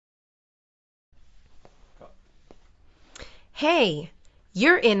Hey,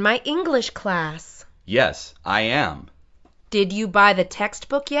 you're in my English class. Yes, I am. Did you buy the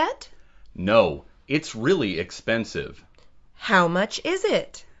textbook yet? No, it's really expensive. How much is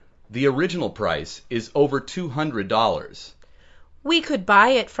it? The original price is over $200. We could buy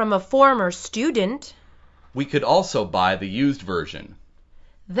it from a former student. We could also buy the used version.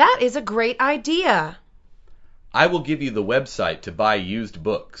 That is a great idea. I will give you the website to buy used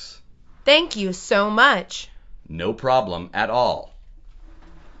books. Thank you so much. No problem at all.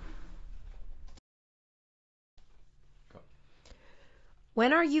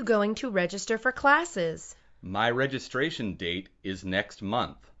 When are you going to register for classes? My registration date is next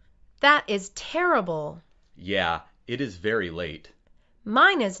month. That is terrible. Yeah, it is very late.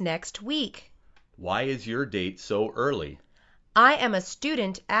 Mine is next week. Why is your date so early? I am a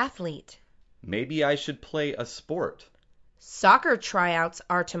student athlete. Maybe I should play a sport. Soccer tryouts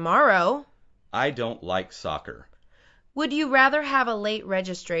are tomorrow. I don't like soccer. Would you rather have a late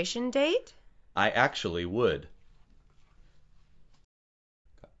registration date? I actually would.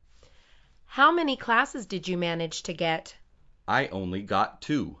 How many classes did you manage to get? I only got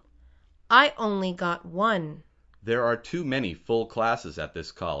 2. I only got 1. There are too many full classes at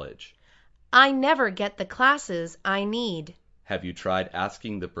this college. I never get the classes I need. Have you tried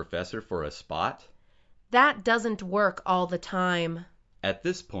asking the professor for a spot? That doesn't work all the time. At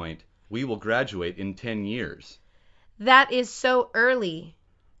this point, we will graduate in 10 years. That is so early.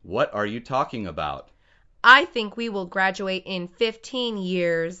 What are you talking about? I think we will graduate in 15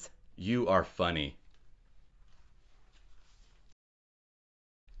 years. You are funny.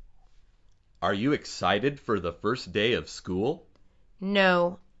 Are you excited for the first day of school?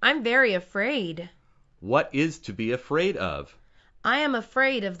 No, I'm very afraid. What is to be afraid of? I am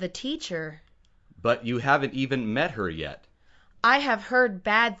afraid of the teacher. But you haven't even met her yet. I have heard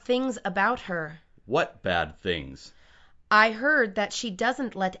bad things about her. What bad things? I heard that she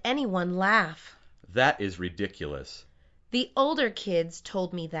doesn't let anyone laugh. That is ridiculous. The older kids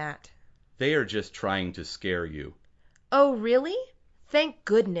told me that. They are just trying to scare you. Oh, really? Thank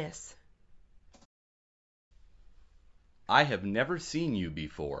goodness. I have never seen you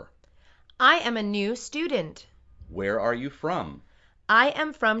before. I am a new student. Where are you from? I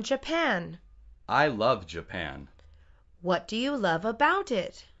am from Japan. I love Japan. What do you love about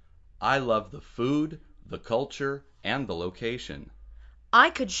it? I love the food, the culture, and the location. I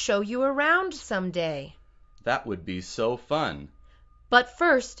could show you around someday. That would be so fun. But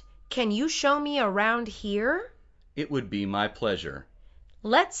first, can you show me around here? It would be my pleasure.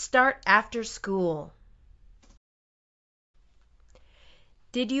 Let's start after school.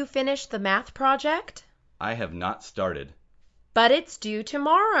 Did you finish the math project? I have not started. But it's due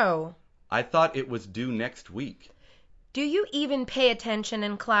tomorrow. I thought it was due next week. Do you even pay attention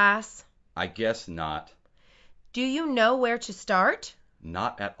in class? I guess not. Do you know where to start?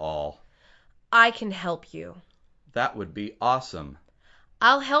 Not at all. I can help you. That would be awesome.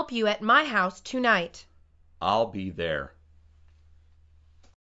 I'll help you at my house tonight. I'll be there.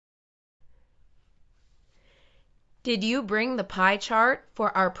 Did you bring the pie chart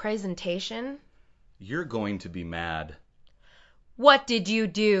for our presentation? You're going to be mad. What did you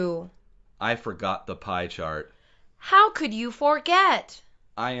do? I forgot the pie chart. How could you forget?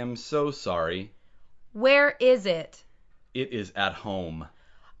 I am so sorry. Where is it? It is at home.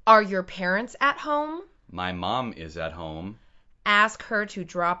 Are your parents at home? My mom is at home. Ask her to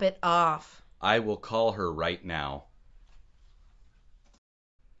drop it off. I will call her right now.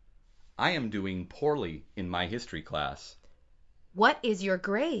 I am doing poorly in my history class. What is your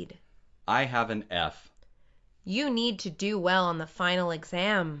grade? I have an F. You need to do well on the final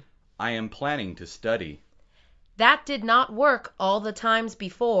exam. I am planning to study. That did not work all the times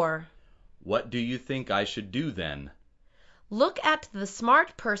before. What do you think I should do then? Look at the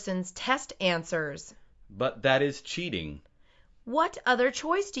smart person's test answers. But that is cheating. What other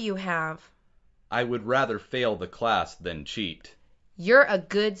choice do you have? I would rather fail the class than cheat. You're a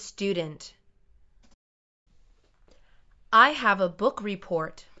good student. I have a book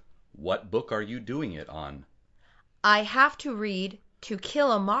report. What book are you doing it on? I have to read To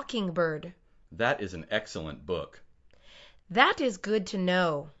Kill a Mockingbird. That is an excellent book. That is good to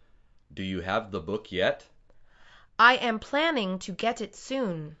know. Do you have the book yet? I am planning to get it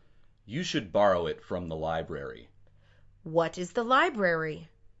soon. You should borrow it from the library. What is the library?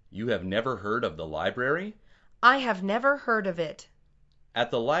 You have never heard of the library? I have never heard of it. At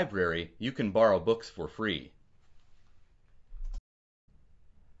the library, you can borrow books for free.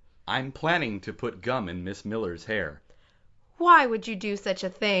 I'm planning to put gum in Miss Miller's hair. Why would you do such a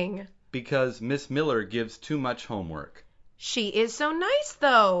thing? Because Miss Miller gives too much homework. She is so nice,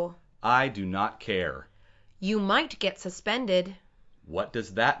 though. I do not care. You might get suspended. What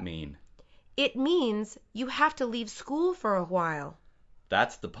does that mean? It means you have to leave school for a while.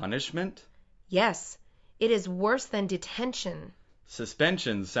 That's the punishment? Yes, it is worse than detention.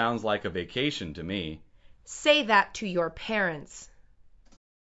 Suspension sounds like a vacation to me. Say that to your parents.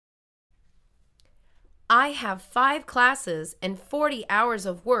 I have 5 classes and 40 hours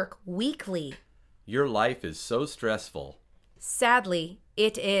of work weekly. Your life is so stressful. Sadly,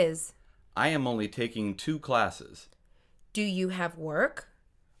 it is. I am only taking 2 classes. Do you have work?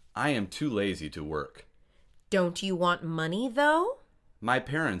 I am too lazy to work. Don't you want money, though? My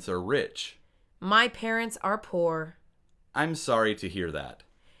parents are rich. My parents are poor. I'm sorry to hear that.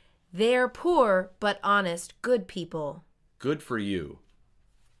 They're poor but honest, good people. Good for you.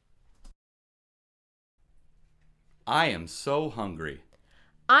 I am so hungry.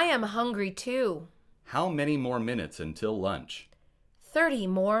 I am hungry too. How many more minutes until lunch? 30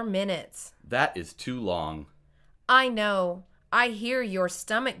 more minutes. That is too long. I know. I hear your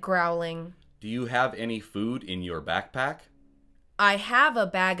stomach growling. Do you have any food in your backpack? I have a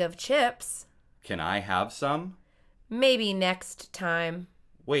bag of chips. Can I have some? Maybe next time.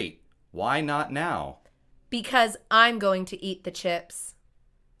 Wait, why not now? Because I'm going to eat the chips.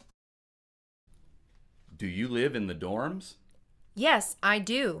 Do you live in the dorms? Yes, I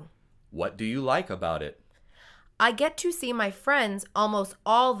do. What do you like about it? I get to see my friends almost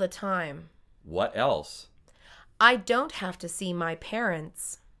all the time. What else? I don't have to see my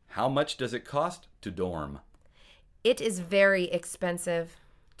parents. How much does it cost to dorm? It is very expensive.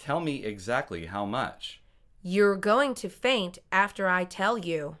 Tell me exactly how much. You're going to faint after I tell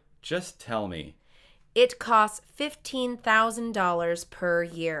you. Just tell me. It costs $15,000 per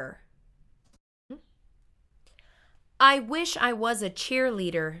year. I wish I was a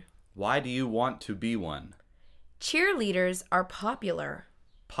cheerleader. Why do you want to be one? Cheerleaders are popular.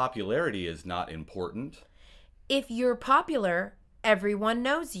 Popularity is not important. If you're popular, everyone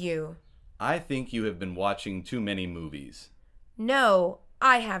knows you. I think you have been watching too many movies. No,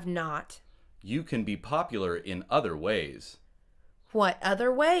 I have not. You can be popular in other ways. What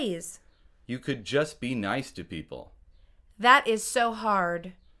other ways? You could just be nice to people. That is so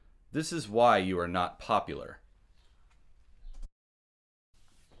hard. This is why you are not popular.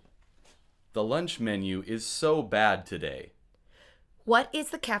 The lunch menu is so bad today. What is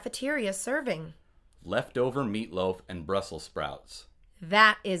the cafeteria serving? Leftover meatloaf and Brussels sprouts.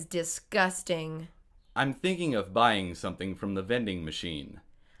 That is disgusting. I'm thinking of buying something from the vending machine.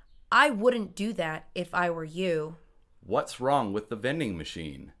 I wouldn't do that if I were you. What's wrong with the vending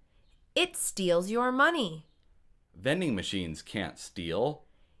machine? It steals your money. Vending machines can't steal.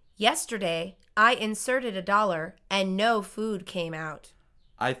 Yesterday, I inserted $1 and no food came out.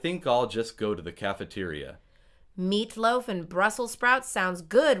 I think I'll just go to the cafeteria. Meatloaf and Brussels sprouts sounds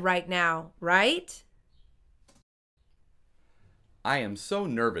good right now, right? I am so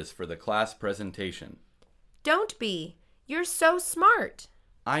nervous for the class presentation. Don't be. You're so smart.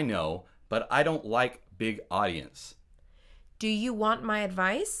 I know, but I don't like big audience. Do you want my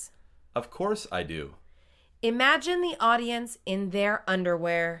advice? Of course I do. Imagine the audience in their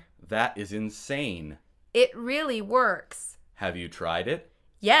underwear. That is insane. It really works. Have you tried it?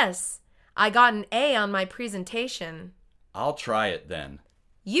 Yes, I got an A on my presentation. I'll try it then.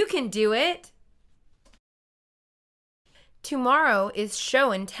 You can do it. Tomorrow is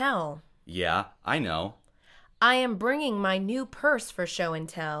show and tell. Yeah, I know. I am bringing my new purse for show and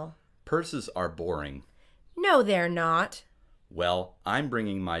tell. Purses are boring. No, they're not. Well, I'm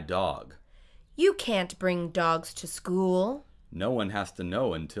bringing my dog. You can't bring dogs to school. No one has to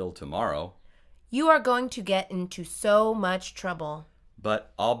know until tomorrow. You are going to get into so much trouble.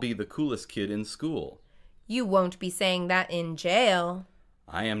 But I'll be the coolest kid in school. You won't be saying that in jail.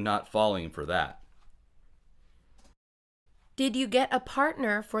 I am not falling for that. Did you get a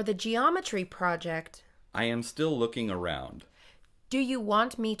partner for the geometry project? I am still looking around. Do you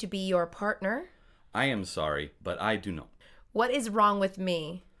want me to be your partner? I am sorry, but I do not. What is wrong with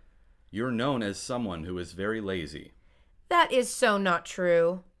me? You're known as someone who is very lazy. That is so not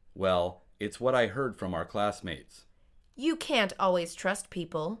true. Well, it's what I heard from our classmates. You can't always trust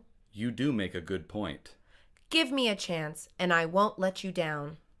people. You do make a good point. Give me a chance, and I won't let you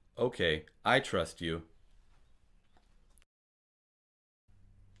down. Okay, I trust you.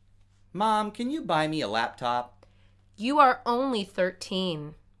 Mom, can you buy me a laptop? You are only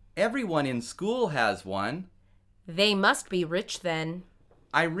 13. Everyone in school has one. They must be rich then.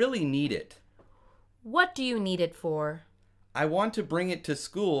 I really need it. What do you need it for? I want to bring it to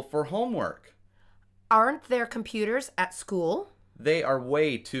school for homework. Aren't there computers at school? They are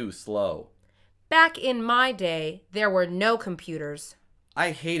way too slow. Back in my day, there were no computers.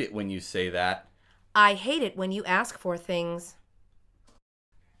 I hate it when you say that. I hate it when you ask for things.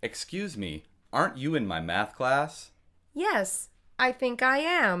 Excuse me, aren't you in my math class? Yes, I think I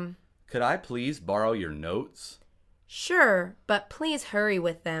am. Could I please borrow your notes? Sure, but please hurry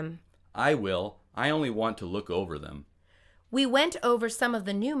with them. I will. I only want to look over them. We went over some of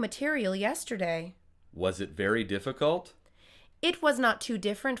the new material yesterday. Was it very difficult? It was not too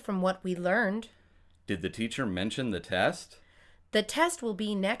different from what we learned. Did the teacher mention the test? The test will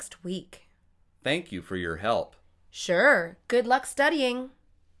be next week. Thank you for your help. Sure. Good luck studying.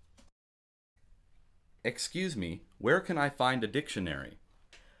 Excuse me, where can I find a dictionary?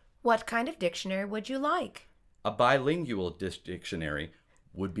 What kind of dictionary would you like? A bilingual dictionary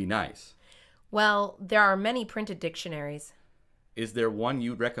would be nice. Well, there are many printed dictionaries. Is there one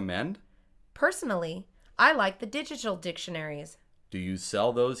you'd recommend? Personally, I like the digital dictionaries. Do you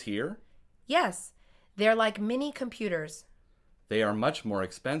sell those here? Yes, they're like mini computers. They are much more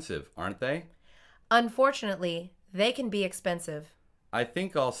expensive, aren't they? Unfortunately, they can be expensive. I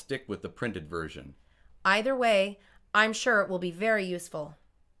think I'll stick with the printed version. Either way, I'm sure it will be very useful.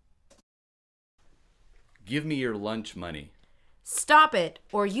 Give me your lunch money. Stop it,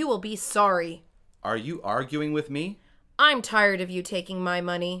 or you will be sorry. Are you arguing with me? I'm tired of you taking my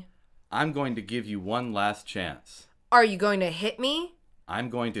money. I'm going to give you one last chance. Are you going to hit me? I'm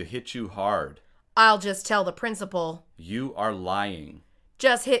going to hit you hard. I'll just tell the principal. You are lying.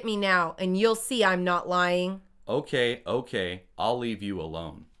 Just hit me now, and you'll see I'm not lying. Okay, I'll leave you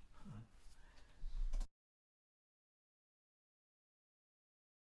alone.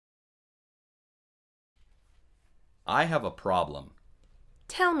 I have a problem.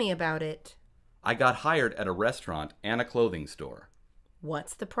 Tell me about it. I got hired at a restaurant and a clothing store.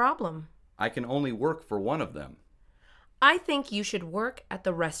 What's the problem? I can only work for one of them. I think you should work at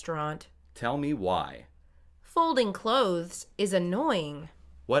the restaurant. Tell me why. Folding clothes is annoying.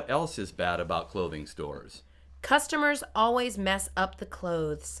 What else is bad about clothing stores? Customers always mess up the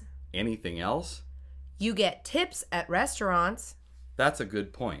clothes. Anything else? You get tips at restaurants. That's a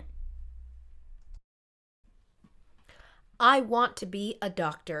good point. I want to be a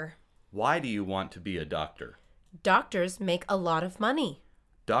doctor. Why do you want to be a doctor? Doctors make a lot of money.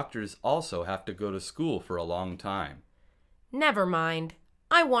 Doctors also have to go to school for a long time. Never mind.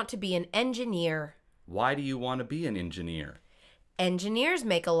 I want to be an engineer. Why do you want to be an engineer? Engineers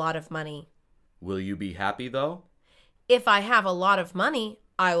make a lot of money. Will you be happy though? If I have a lot of money,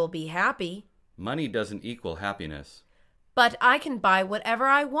 I will be happy. Money doesn't equal happiness. But I can buy whatever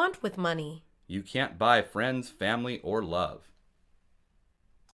I want with money. You can't buy friends, family, or love.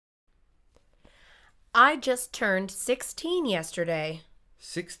 I just turned 16 yesterday.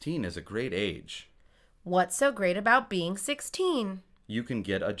 16 is a great age. What's so great about being 16? You can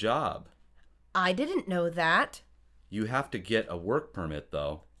get a job. I didn't know that. You have to get a work permit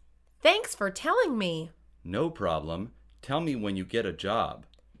though. Thanks for telling me. No problem. Tell me when you get a job.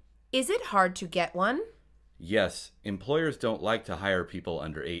 Is it hard to get one? Yes, employers don't like to hire people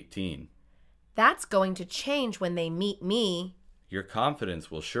under 18. That's going to change when they meet me. Your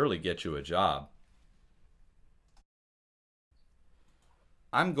confidence will surely get you a job.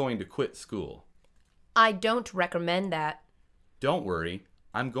 I'm going to quit school. I don't recommend that. Don't worry,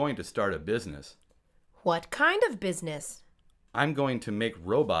 I'm going to start a business. What kind of business? I'm going to make a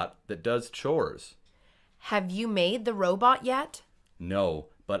robot that does chores. Have you made the robot yet? No,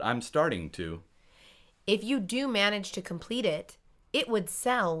 but I'm starting to. If you do manage to complete it, it would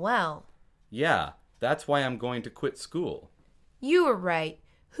sell well. Yeah, that's why I'm going to quit school. You were right.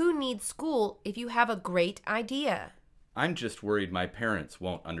 Who needs school if you have a great idea? I'm just worried my parents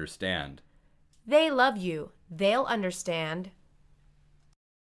won't understand. They love you. They'll understand.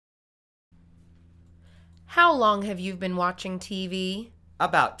 How long have you been watching TV?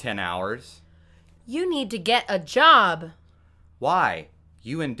 About 10 hours. You need to get a job. Why?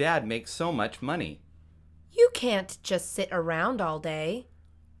 You and Dad make so much money. You can't just sit around all day.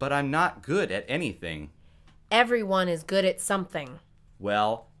 But I'm not good at anything. Everyone is good at something.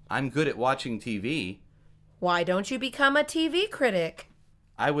 Well, I'm good at watching TV. Why don't you become a TV critic?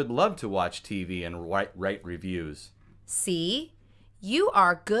 I would love to watch TV and write reviews. See? You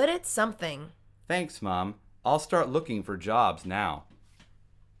are good at something. Thanks, Mom. I'll start looking for jobs now.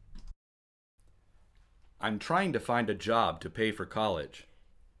 I'm trying to find a job to pay for college.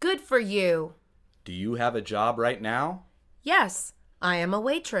 Good for you. Do you have a job right now? Yes, I am a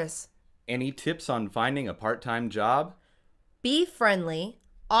waitress. Any tips on finding a part-time job? Be friendly,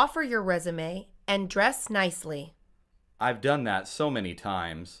 offer your resume, and dress nicely. I've done that so many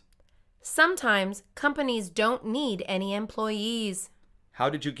times. Sometimes companies don't need any employees. How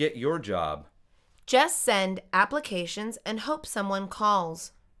did you get your job? Just send applications and hope someone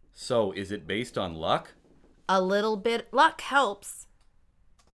calls. So, is it based on luck? A little bit luck helps.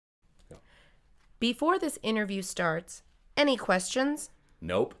 Before this interview starts, any questions?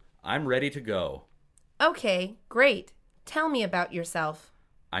 Nope. I'm ready to go. Okay, great. Tell me about yourself.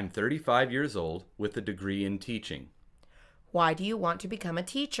 I'm 35 years old with a degree in teaching. Why do you want to become a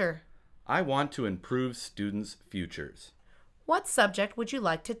teacher? I want to improve students' futures. What subject would you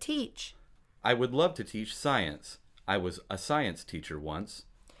like to teach? I would love to teach science. I was a science teacher once.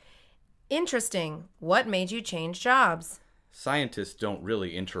 Interesting. What made you change jobs? Scientists don't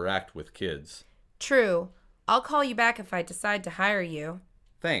really interact with kids. True. I'll call you back if I decide to hire you.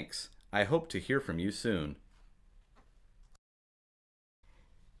 Thanks. I hope to hear from you soon.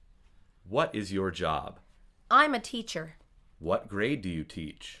 What is your job? I'm a teacher. What grade do you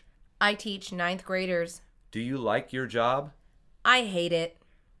teach? I teach ninth graders. Do you like your job? I hate it.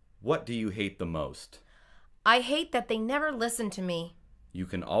 What do you hate the most? I hate that they never listen to me. You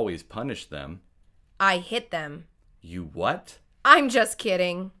can always punish them. I hit them. You what? I'm just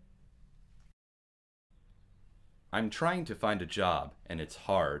kidding. I'm trying to find a job, and it's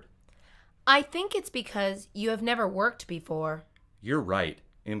hard. I think it's because you have never worked before. You're right.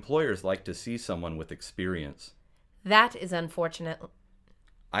 Employers like to see someone with experience. That is unfortunate.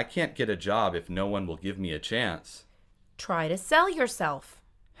 I can't get a job if no one will give me a chance. Try to sell yourself.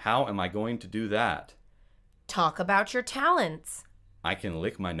 How am I going to do that? Talk about your talents. I can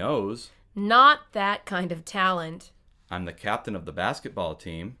lick my nose. Not that kind of talent. I'm the captain of the basketball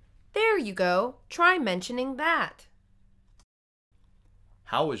team. There you go. Try mentioning that.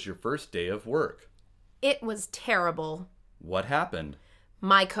 How was your first day of work? It was terrible. What happened?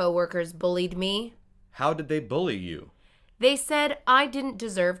 My coworkers bullied me. How did they bully you? They said I didn't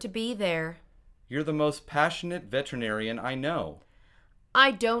deserve to be there. You're the most passionate veterinarian I know.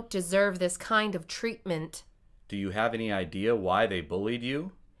 I don't deserve this kind of treatment. Do you have any idea why they bullied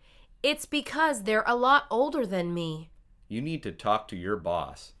you? It's because they're a lot older than me. You need to talk to your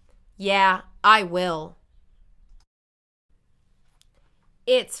boss. Yeah, I will.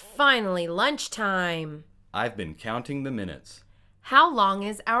 It's finally lunchtime. I've been counting the minutes. How long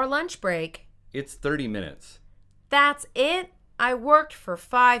is our lunch break? It's 30 minutes. That's it? I worked for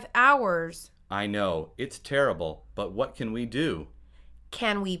 5 hours. I know, it's terrible, but what can we do?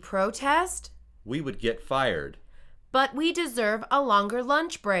 Can we protest? We would get fired. But we deserve a longer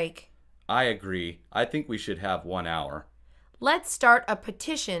lunch break. I agree. I think we should have 1 hour. Let's start a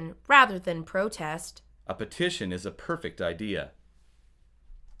petition rather than protest. A petition is a perfect idea.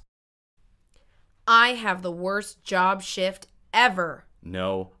 I have the worst job shift ever.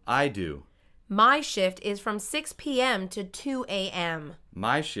 No, I do. My shift is from 6 p.m. to 2 a.m.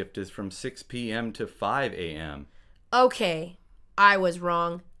 My shift is from 6 p.m. to 5 a.m. Okay, I was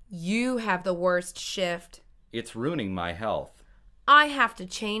wrong. You have the worst shift. It's ruining my health. I have to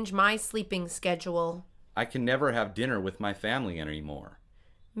change my sleeping schedule. I can never have dinner with my family anymore.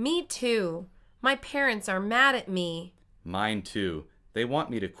 Me too. My parents are mad at me. Mine too. They want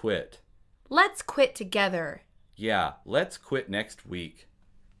me to quit. Let's quit together. Yeah, let's quit next week.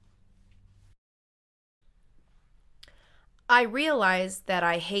 I realize that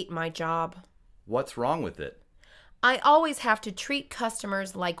I hate my job. What's wrong with it? I always have to treat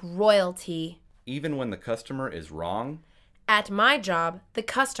customers like royalty. Even when the customer is wrong? At my job, the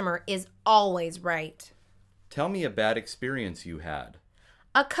customer is always right. Tell me a bad experience you had.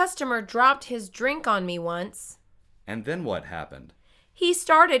 A customer dropped his drink on me once. And then what happened? He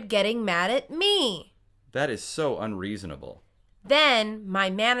started getting mad at me. That is so unreasonable. Then my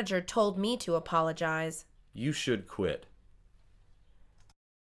manager told me to apologize. You should quit.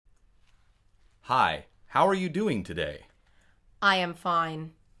 Hi, how are you doing today? I am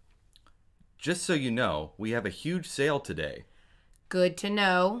fine. Just so you know, we have a huge sale today. Good to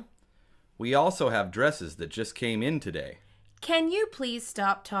know. We also have dresses that just came in today. Can you please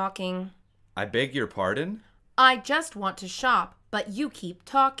stop talking? I beg your pardon? I just want to shop, but you keep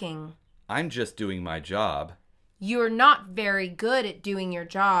talking. I'm just doing my job. You're not very good at doing your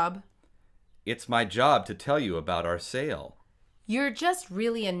job. It's my job to tell you about our sale. You're just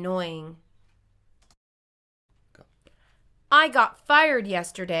really annoying. I got fired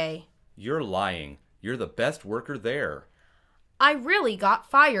yesterday. You're lying. You're the best worker there. I really got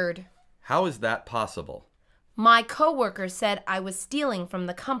fired. How is that possible? My coworker said I was stealing from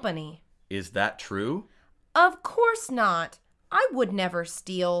the company. Is that true? Of course not. I would never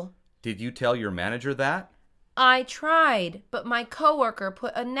steal. Did you tell your manager that? I tried, but my coworker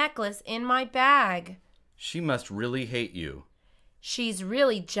put a necklace in my bag. She must really hate you. She's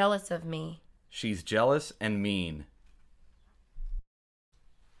really jealous of me. She's jealous and mean.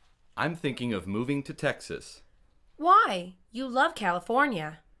 I'm thinking of moving to Texas. Why? You love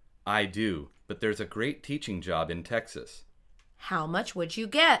California. I do, but there's a great teaching job in Texas. How much would you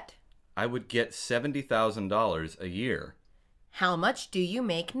get? I would get $70,000 a year. How much do you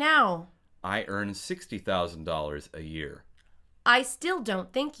make now? I earn $60,000 a year. I still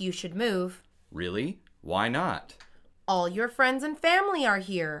don't think you should move. Really? Why not? All your friends and family are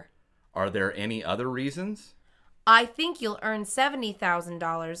here. Are there any other reasons? I think you'll earn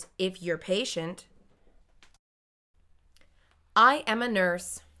 $70,000 if you're patient. I am a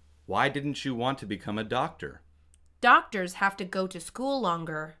nurse. Why didn't you want to become a doctor? Doctors have to go to school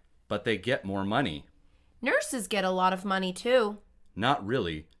longer. But they get more money. Nurses get a lot of money too. Not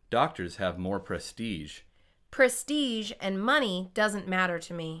really. Doctors have more prestige. Prestige and money doesn't matter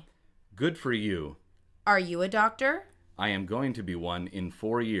to me. Good for you. Are you a doctor? I am going to be one in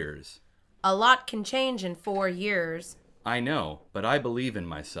 4 years. A lot can change in 4 years. I know, but I believe in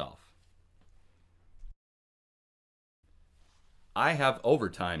myself. I have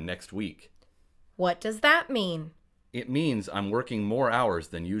overtime next week. What does that mean? It means I'm working more hours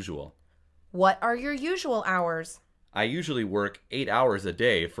than usual. What are your usual hours? I usually work 8 hours a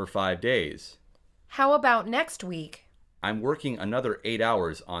day for 5 days. How about next week? I'm working another 8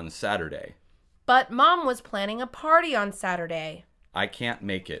 hours on Saturday. But Mom was planning a party on Saturday. I can't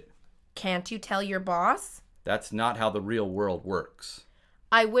make it. Can't you tell your boss? That's not how the real world works.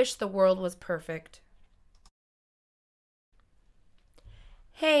 I wish the world was perfect.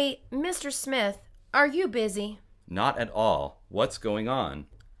 Hey, Mr. Smith, are you busy? Not at all. What's going on?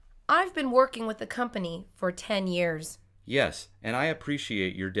 I've been working with the company for 10 years. Yes, and I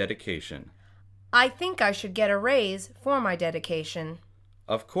appreciate your dedication. I think I should get a raise for my dedication.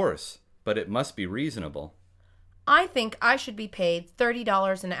 Of course, but it must be reasonable. I think I should be paid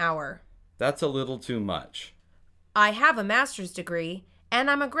 $30 an hour. That's a little too much. I have a master's degree, and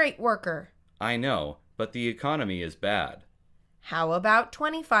I'm a great worker. I know, but the economy is bad. How about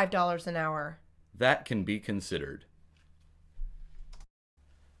 $25 an hour? That can be considered.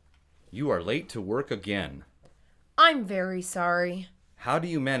 You are late to work again. I'm very sorry. How do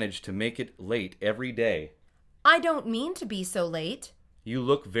you manage to make it late every day? I don't mean to be so late. You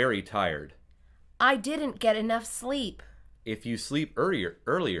look very tired. I didn't get enough sleep. If you sleep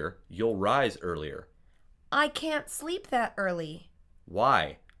earlier, you'll rise earlier. I can't sleep that early.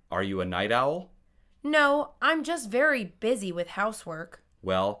 Why? Are you a night owl? No, I'm just very busy with housework.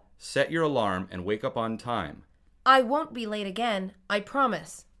 Well, set your alarm and wake up on time. I won't be late again, I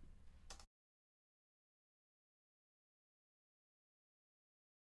promise.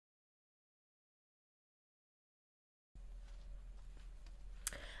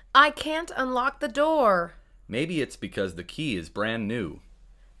 I can't unlock the door. Maybe it's because the key is brand new.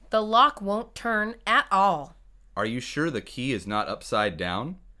 The lock won't turn at all. Are you sure the key is not upside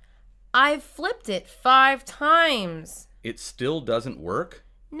down? I've flipped it 5 times. It still doesn't work?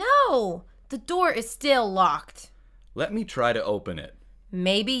 No, the door is still locked. Let me try to open it.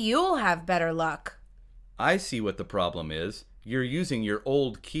 Maybe you'll have better luck. I see what the problem is. You're using your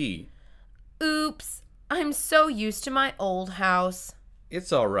old key. Oops, I'm so used to my old house.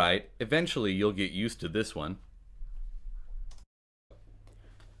 It's all right. Eventually you'll get used to this one.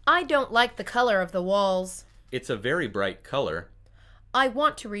 I don't like the color of the walls. It's a very bright color. I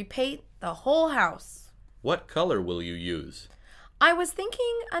want to repaint the whole house. What color will you use? I was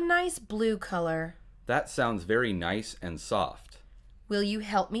thinking a nice blue color. That sounds very nice and soft. Will you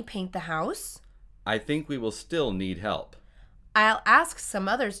help me paint the house? I think we will still need help. I'll ask some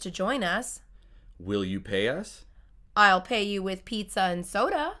others to join us. Will you pay us? I'll pay you with pizza and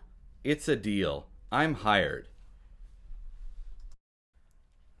soda. It's a deal. I'm hired.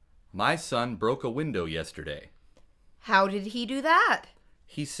 My son broke a window yesterday. How did he do that?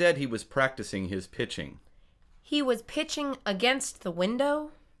 He said he was practicing his pitching. He was pitching against the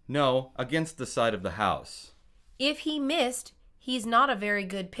window? No, against the side of the house. If he missed, he's not a very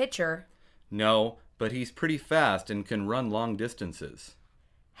good pitcher. No, but he's pretty fast and can run long distances.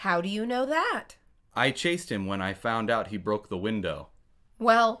 How do you know that? I chased him when I found out he broke the window.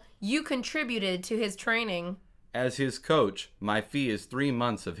 Well, you contributed to his training. As his coach, my fee is 3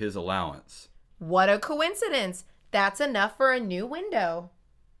 months of his allowance. What a coincidence! That's enough for a new window.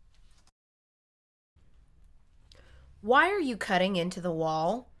 Why are you cutting into the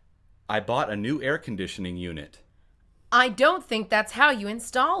wall? I bought a new air conditioning unit. I don't think that's how you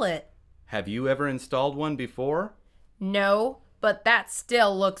install it. Have you ever installed one before? No, but that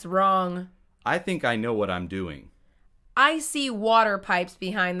still looks wrong. I think I know what I'm doing. I see water pipes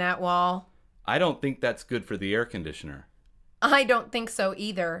behind that wall. I don't think that's good for the air conditioner. I don't think so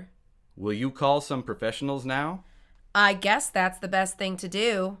either. Will you call some professionals now? I guess that's the best thing to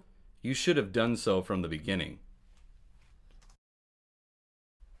do. You should have done so from the beginning.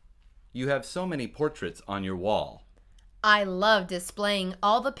 You have so many portraits on your wall. I love displaying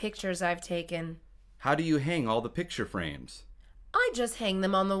all the pictures I've taken. How do you hang all the picture frames? I just hang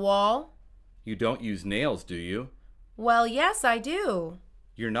them on the wall. You don't use nails, do you? Well, yes, I do.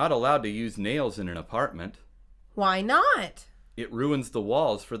 You're not allowed to use nails in an apartment. Why not? It ruins the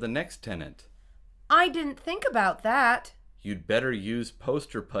walls for the next tenant. I didn't think about that. You'd better use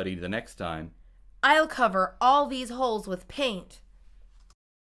poster putty the next time. I'll cover all these holes with paint.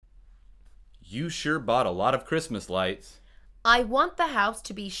 You sure bought a lot of Christmas lights. I want the house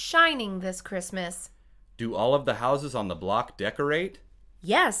to be shining this Christmas. Do all of the houses on the block decorate?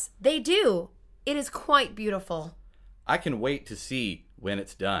 Yes, they do. It is quite beautiful. I can wait to see when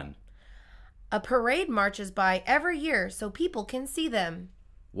it's done. A parade marches by every year so people can see them.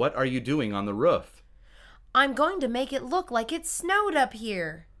 What are you doing on the roof? I'm going to make it look like it snowed up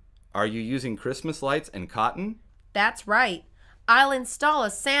here. Are you using Christmas lights and cotton? That's right. I'll install a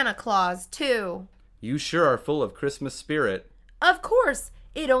Santa Claus, too. You sure are full of Christmas spirit. Of course,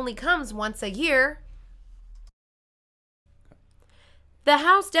 it only comes once a year. The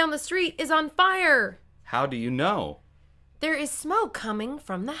house down the street is on fire. How do you know? There is smoke coming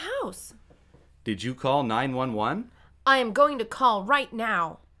from the house. Did you call 911? I am going to call right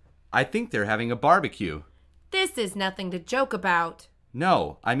now. I think they're having a barbecue. This is nothing to joke about.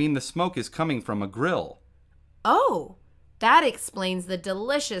 No, I mean the smoke is coming from a grill. Oh, that explains the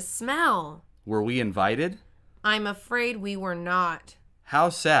delicious smell. Were we invited? I'm afraid we were not. How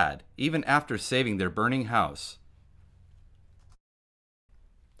sad, even after saving their burning house.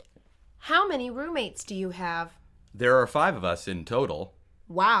 How many roommates do you have? There are 5 of us in total.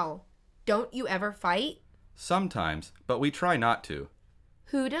 Wow. Don't you ever fight? Sometimes, but we try not to.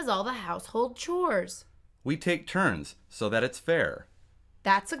 Who does all the household chores? We take turns so that it's fair.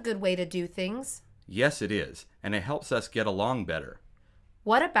 That's a good way to do things. Yes, it is, and it helps us get along better.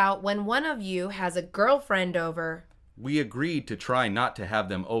 What about when one of you has a girlfriend over? We agreed to try not to have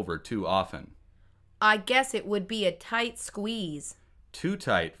them over too often. I guess it would be a tight squeeze. Too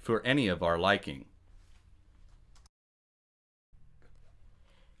tight for any of our liking.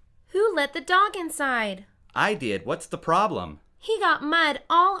 Who let the dog inside? I did. What's the problem? He got mud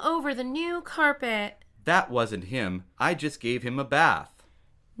all over the new carpet. That wasn't him. I just gave him a bath.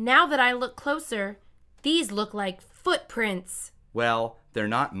 Now that I look closer, these look like footprints. Well, they're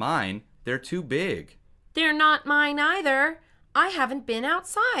not mine. They're too big. They're not mine either. I haven't been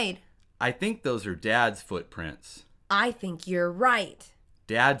outside. I think those are Dad's footprints. I think you're right.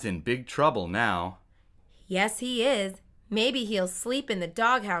 Dad's in big trouble now. Yes, he is. Maybe he'll sleep in the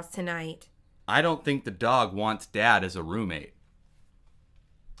doghouse tonight. I don't think the dog wants Dad as a roommate.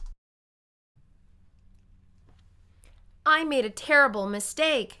 I made a terrible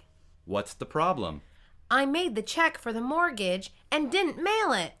mistake. What's the problem? I made the check for the mortgage and didn't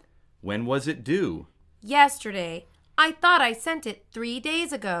mail it. When was it due? Yesterday. I thought I sent it 3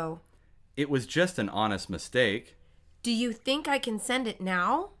 days ago. It was just an honest mistake. Do you think I can send it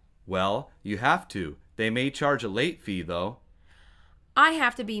now? Well, you have to. They may charge a late fee, though. I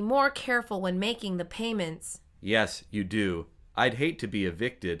have to be more careful when making the payments. Yes, you do. I'd hate to be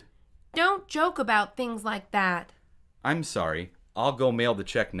evicted. Don't joke about things like that. I'm sorry. I'll go mail the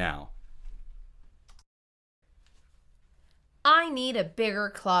check now. I need a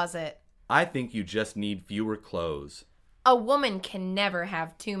bigger closet. I think you just need fewer clothes. A woman can never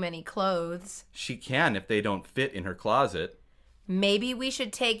have too many clothes. She can if they don't fit in her closet. Maybe we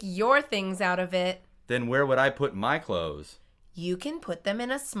should take your things out of it. Then where would I put my clothes? You can put them in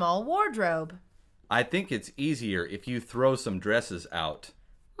a small wardrobe. I think it's easier if you throw some dresses out.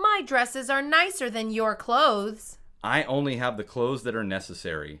 My dresses are nicer than your clothes. I only have the clothes that are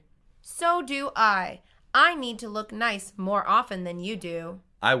necessary. So do I. I need to look nice more often than you do.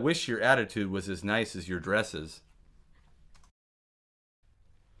 I wish your attitude was as nice as your dresses.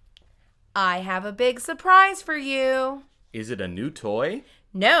 I have a big surprise for you. Is it a new toy?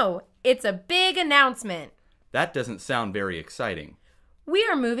 No, it's a big announcement. That doesn't sound very exciting. We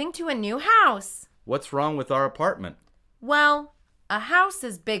are moving to a new house. What's wrong with our apartment? Well, a house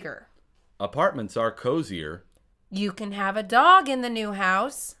is bigger. Apartments are cozier. You can have a dog in the new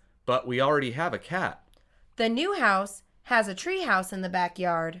house. But we already have a cat. The new house has a tree house in the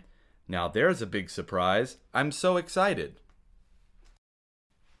backyard. Now there's a big surprise. I'm so excited.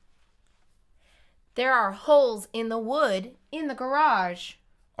 There are holes in the wood in the garage.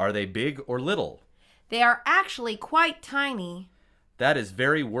 Are they big or little? They are actually quite tiny. That is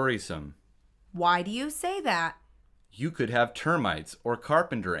very worrisome. Why do you say that? You could have termites or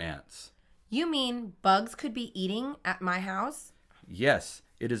carpenter ants. You mean bugs could be eating at my house? Yes,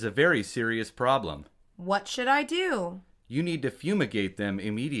 it is a very serious problem. What should I do? You need to fumigate them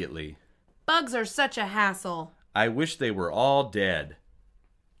immediately. Bugs are such a hassle. I wish they were all dead.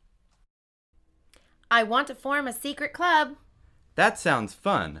 I want to form a secret club. That sounds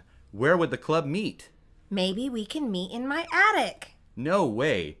fun. Where would the club meet? Maybe we can meet in my attic. No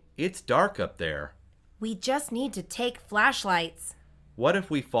way. It's dark up there. We just need to take flashlights. What if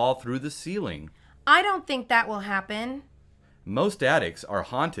we fall through the ceiling? I don't think that will happen. Most attics are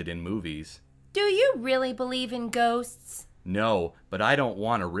haunted in movies. Do you really believe in ghosts? No, but I don't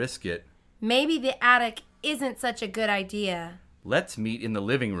want to risk it. Maybe the attic isn't such a good idea. Let's meet in the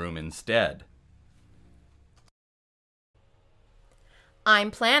living room instead. I'm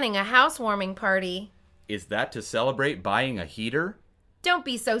planning a housewarming party. Is that to celebrate buying a heater? Don't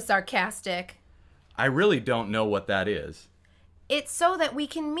be so sarcastic. I really don't know what that is. It's so that we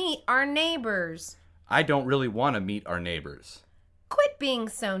can meet our neighbors. I don't really want to meet our neighbors. Quit being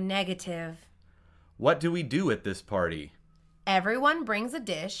so negative. What do we do at this party? Everyone brings a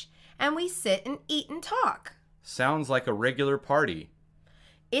dish, and we sit and eat and talk. Sounds like a regular party.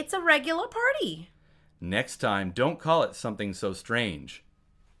 It's a regular party. Next time, don't call it something so strange.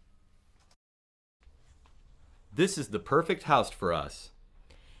 This is the perfect house for us.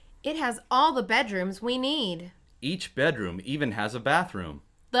 It has all the bedrooms we need. Each bedroom even has a bathroom.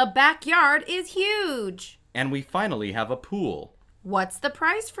 The backyard is huge. And we finally have a pool. What's the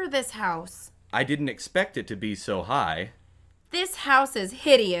price for this house? I didn't expect it to be so high. This house is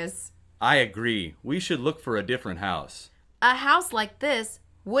hideous. I agree. We should look for a different house. A house like this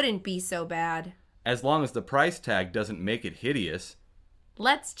wouldn't be so bad. As long as the price tag doesn't make it hideous.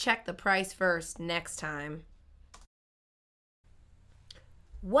 Let's check the price first next time.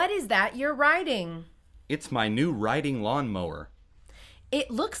 What is that you're riding? It's my new riding lawnmower. It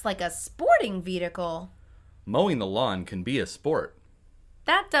looks like a sporting vehicle. Mowing the lawn can be a sport.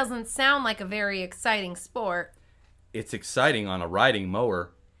 That doesn't sound like a very exciting sport. It's exciting on a riding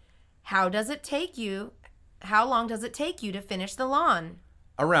mower. How long does it take you to finish the lawn?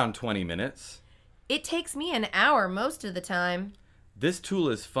 Around 20 minutes. It takes me an hour most of the time. This tool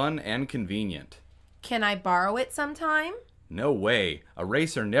is fun and convenient. Can I borrow it sometime? No way. A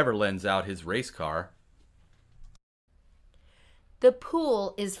racer never lends out his race car. The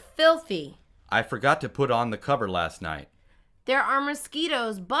pool is filthy. I forgot to put on the cover last night. There are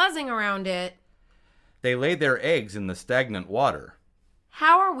mosquitoes buzzing around it. They lay their eggs in the stagnant water.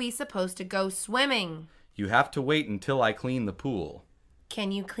 How are we supposed to go swimming? You have to wait until I clean the pool.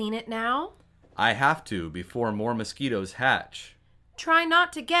 Can you clean it now? I have to before more mosquitoes hatch. Try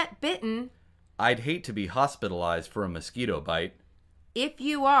not to get bitten. I'd hate to be hospitalized for a mosquito bite. If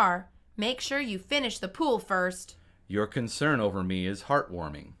you are, make sure you finish the pool first. Your concern over me is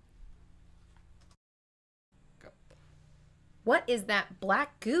heartwarming. What is that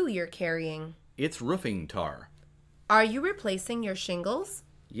black goo you're carrying? It's roofing tar. Are you replacing your shingles?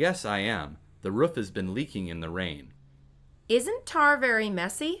 Yes, I am. The roof has been leaking in the rain. Isn't tar very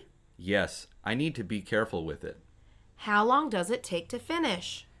messy? Yes, I need to be careful with it. How long does it take to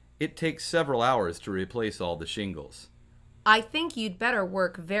finish? It takes several hours to replace all the shingles. I think you'd better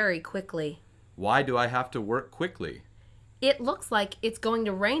work very quickly. Why do I have to work quickly? It looks like it's going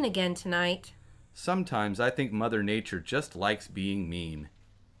to rain again tonight. Sometimes I think Mother Nature just likes being mean.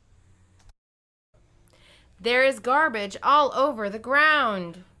 There is garbage all over the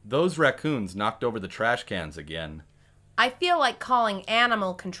ground. Those raccoons knocked over the trash cans again. I feel like calling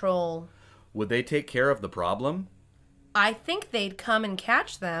animal control. Would they take care of the problem? I think they'd come and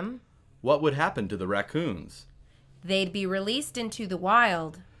catch them. What would happen to the raccoons? They'd be released into the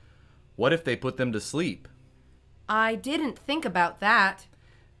wild. What if they put them to sleep? I didn't think about that.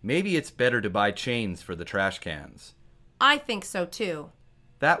 Maybe it's better to buy chains for the trash cans. I think so too.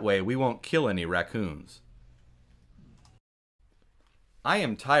 That way we won't kill any raccoons. I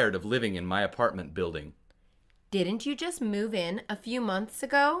am tired of living in my apartment building. Didn't you just move in a few months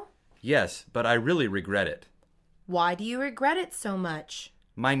ago? Yes, but I really regret it. Why do you regret it so much?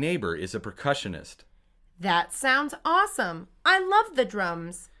 My neighbor is a percussionist. That sounds awesome. I love the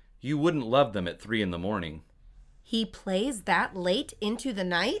drums. You wouldn't love them at 3 in the morning. He plays that late into the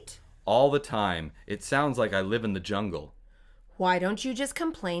night? All the time. It sounds like I live in the jungle. Why don't you just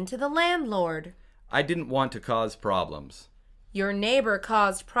complain to the landlord? I didn't want to cause problems. Your neighbor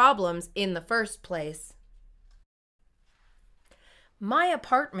caused problems in the first place. My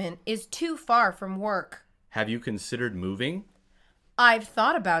apartment is too far from work. Have you considered moving? I've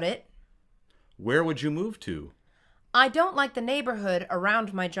thought about it. Where would you move to? I don't like the neighborhood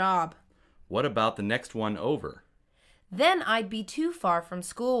around my job. What about the next one over? Then I'd be too far from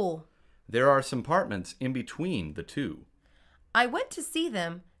school. There are some apartments in between the two. I went to see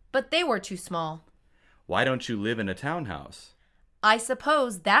them, but they were too small. Why don't you live in a townhouse? I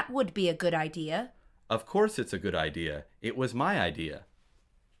suppose that would be a good idea. Of course it's a good idea. It was my idea.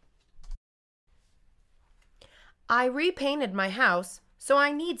 I repainted my house, so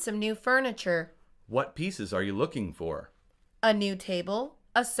I need some new furniture. What pieces are you looking for? A new table,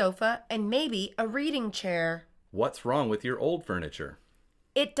 a sofa, and maybe a reading chair. What's wrong with your old furniture?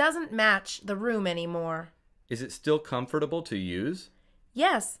 It doesn't match the room anymore. Is it still comfortable to use?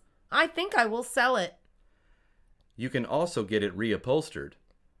 Yes, I think I will sell it. You can also get it reupholstered.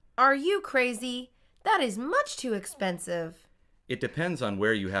 Are you crazy? That is much too expensive. It depends on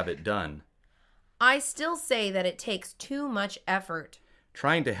where you have it done. I still say that it takes too much effort.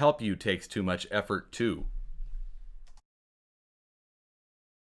 Trying to help you takes too much effort too.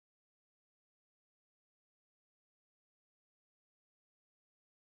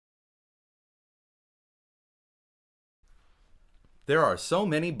 There are so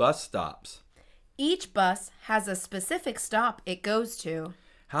many bus stops. Each bus has a specific stop it goes to.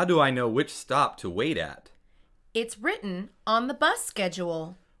 How do I know which stop to wait at? It's written on the bus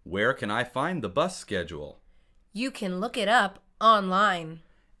schedule. Where can I find the bus schedule? You can look it up online.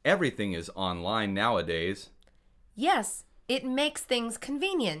 Everything is online nowadays. Yes, it makes things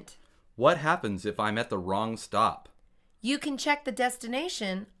convenient. What happens if I'm at the wrong stop? You can check the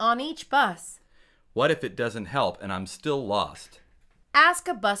destination on each bus. What if it doesn't help and I'm still lost? Ask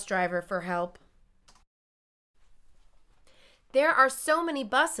a bus driver for help. There are so many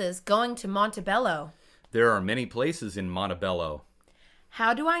buses going to Montebello. There are many places in Montebello.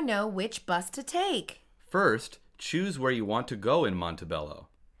 How do I know which bus to take? First, choose where you want to go in Montebello.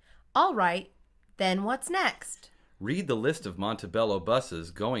 All right, then what's next? Read the list of Montebello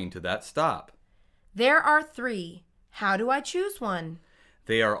buses going to that stop. There are 3. How do I choose one?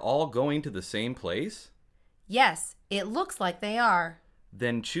 They are all going to the same place? Yes, it looks like they are.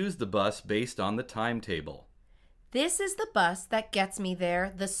 Then choose the bus based on the timetable. This is the bus that gets me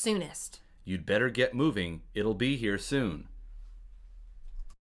there the soonest. You'd better get moving. It'll be here soon.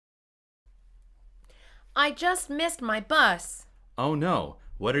 I just missed my bus. Oh no,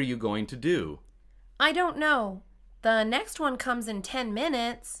 what are you going to do? I don't know. The next one comes in 10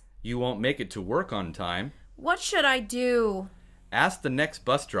 minutes. You won't make it to work on time. What should I do? Ask the next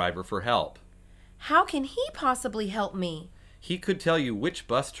bus driver for help. How can he possibly help me? He could tell you which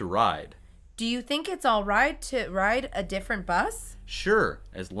bus to ride. Do you think it's all right to ride a different bus? Sure,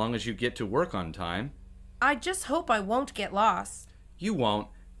 as long as you get to work on time. I just hope I won't get lost. You won't.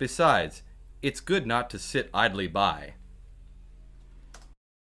 Besides, it's good not to sit idly by.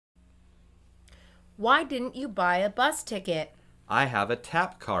 Why didn't you buy a bus ticket? I have a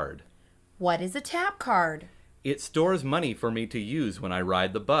tap card. What is a tap card? It stores money for me to use when I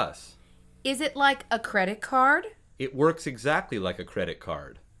ride the bus. Is it like a credit card? It works exactly like a credit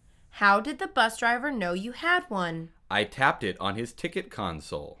card. How did the bus driver know you had one? I tapped it on his ticket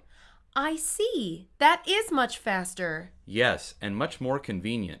console. I see. That is much faster. Yes, and much more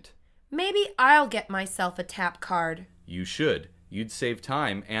convenient. Maybe I'll get myself a tap card. You should. You'd save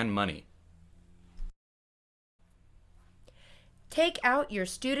time and money. Take out your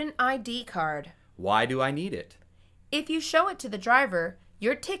student ID card. Why do I need it? If you show it to the driver,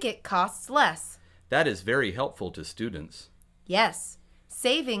 your ticket costs less. That is very helpful to students. Yes,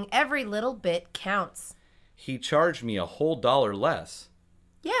 saving every little bit counts. He charged me a whole $1 less.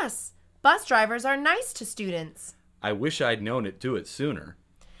 Yes, bus drivers are nice to students. I wish I'd known it do it sooner.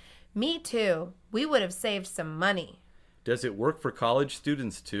 Me too. We would have saved some money. Does it work for college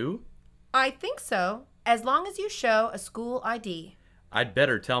students too? I think so, as long as you show a school ID. I'd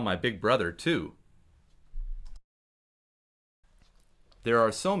better tell my big brother too. There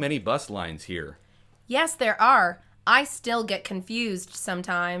are so many bus lines here. Yes, there are. I still get confused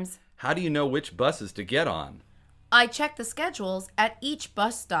sometimes. How do you know which buses to get on? I check the schedules at each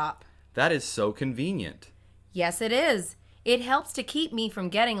bus stop. That is so convenient. Yes, it is. It helps to keep me from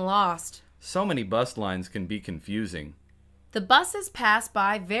getting lost. So many bus lines can be confusing. The buses pass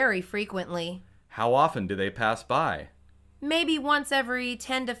by very frequently. How often do they pass by? Maybe once every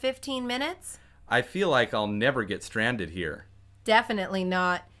 10 to 15 minutes? I feel like I'll never get stranded here. Definitely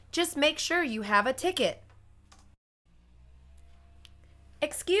not. Just make sure you have a ticket.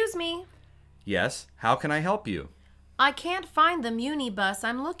 Excuse me. Yes, how can I help you? I can't find the Muni bus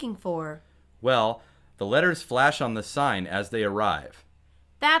I'm looking for. Well, the letters flash on the sign as they arrive.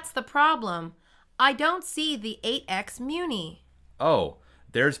 That's the problem. I don't see the 8X Muni. Oh,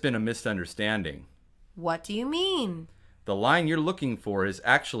 there's been a misunderstanding. What do you mean? The line you're looking for is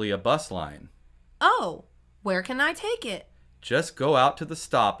actually a bus line. Oh, where can I take it? Just go out to the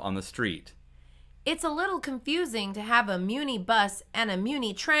stop on the street. It's a little confusing to have a Muni bus and a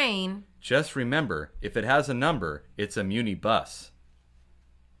Muni train. Just remember, if it has a number, it's a Muni bus.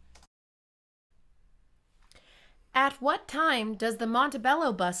 At what time does the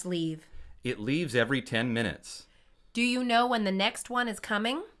Montebello bus leave? It leaves every 10 minutes. Do you know when the next one is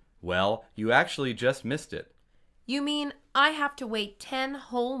coming? Well, you actually just missed it. You mean I have to wait 10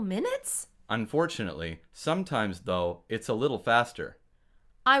 whole minutes? Unfortunately, sometimes though, it's a little faster.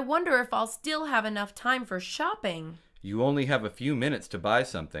 I wonder if I'll still have enough time for shopping. You only have a few minutes to buy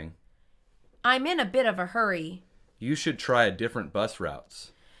something. I'm in a bit of a hurry. You should try different bus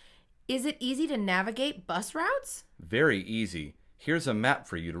routes. Is it easy to navigate bus routes? Very easy. Here's a map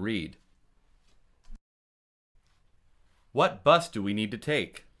for you to read. What bus do we need to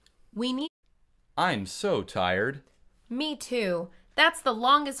take? We need... I'm so tired. Me too. That's the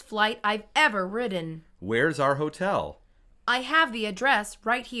longest flight I've ever ridden. Where's our hotel? I have the address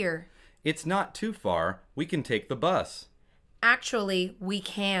right here. It's not too far. We can take the bus. Actually, we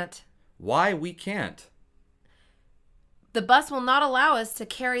can't. Why we can't? The bus will not allow us to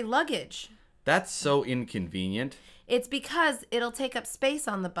carry luggage. That's so inconvenient. It's because it'll take up space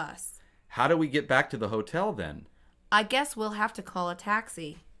on the bus. How do we get back to the hotel then? I guess we'll have to call a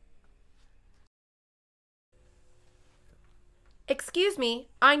taxi. Excuse me,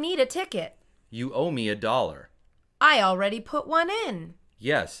 I need a ticket. You owe me $1. I already put one in.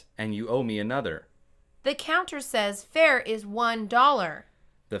 Yes, and you owe me another. The counter says fare is $1.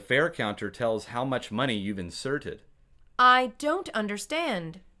 The fare counter tells how much money you've inserted. I don't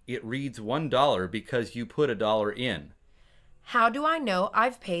understand. It reads $1 because you put $1 in. How do I know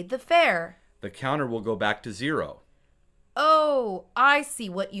I've paid the fare? The counter will go back to 0. Oh, I see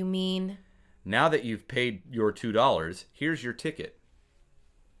what you mean. Now that you've paid your $2, here's your ticket.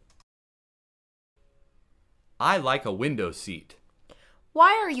 I like a window seat.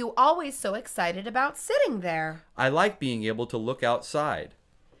 Why are you always so excited about sitting there? I like being able to look outside.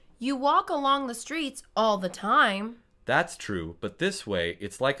 You walk along the streets all the time. That's true, but this way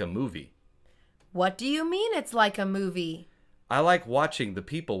it's like a movie. What do you mean it's like a movie? I like watching the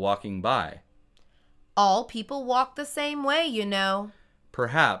people walking by. All people walk the same way, you know.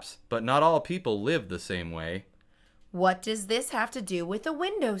 Perhaps, but not all people live the same way. What does this have to do with a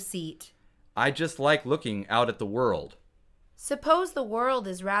window seat? I just like looking out at the world. Suppose the world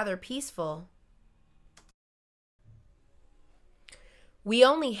is rather peaceful. We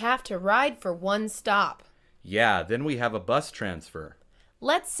only have to ride for one stop. Yeah, then we have a bus transfer.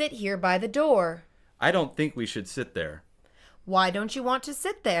 Let's sit here by the door. I don't think we should sit there. Why don't you want to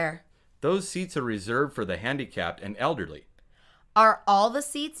sit there? Those seats are reserved for the handicapped and elderly. Are all the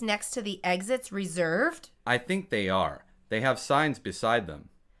seats next to the exits reserved? I think they are. They have signs beside them.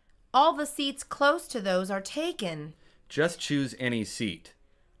 All the seats close to those are taken. Just choose any seat.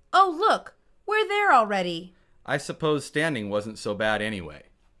 Oh, look, we're there already. I suppose standing wasn't so bad anyway.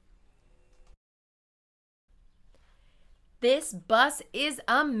 This bus is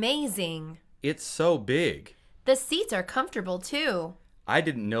amazing. It's so big. The seats are comfortable too. I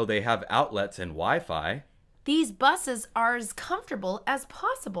didn't know they have outlets and Wi-Fi. These buses are as comfortable as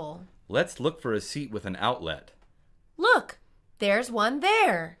possible. Let's look for a seat with an outlet. Look, there's one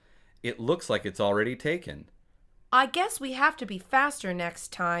there. It looks like it's already taken. I guess we have to be faster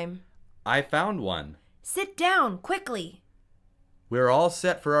next time. I found one. Sit down, quickly. We're all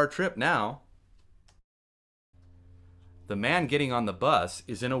set for our trip now. The man getting on the bus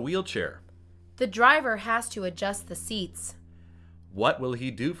is in a wheelchair. The driver has to adjust the seats. What will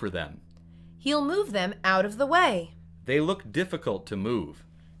he do for them? He'll move them out of the way. They look difficult to move.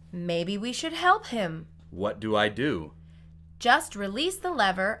 Maybe we should help him. What do I do? Just release the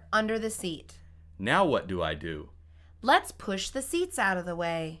lever under the seat. Now what do I do? Let's push the seats out of the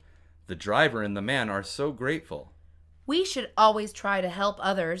way. The driver and the man are so grateful. We should always try to help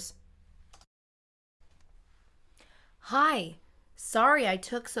others. Hi, sorry I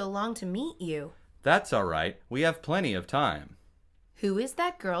took so long to meet you. That's all right. We have plenty of time. Who is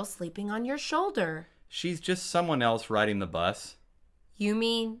that girl sleeping on your shoulder? She's just someone else riding the bus. You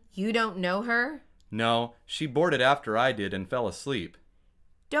mean you don't know her? No, she boarded after I did and fell asleep.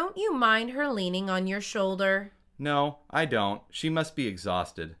 Don't you mind her leaning on your shoulder? No, I don't. She must be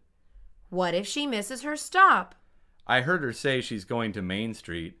exhausted. What if she misses her stop? I heard her say she's going to Main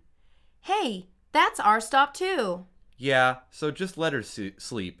Street. Hey, that's our stop too. Yeah, so just let her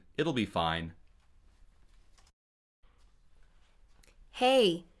sleep. It'll be fine.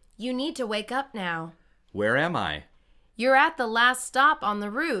 Hey, you need to wake up now. Where am I? You're at the last stop on the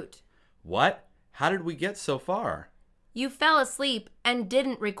route. What? How did we get so far? You fell asleep and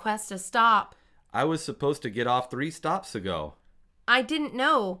didn't request a stop. I was supposed to get off 3 stops ago. I didn't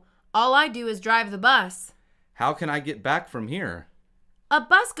know. All I do is drive the bus. How can I get back from here? A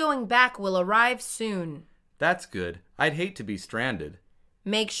bus going back will arrive soon. That's good. I'd hate to be stranded.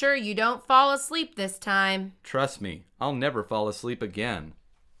 Make sure you don't fall asleep this time. Trust me, I'll never fall asleep again.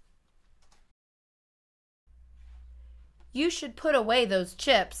 You should put away those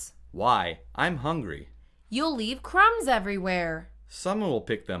chips. Why? I'm hungry. You'll leave crumbs everywhere. Someone will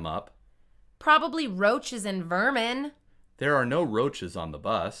pick them up. Probably roaches and vermin. There are no roaches on the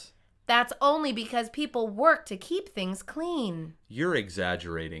bus. That's only because people work to keep things clean. You're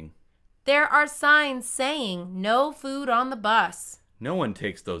exaggerating. There are signs saying no food on the bus. No one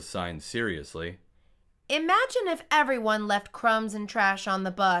takes those signs seriously. Imagine if everyone left crumbs and trash on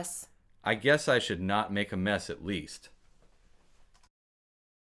the bus. I guess I should not make a mess at least.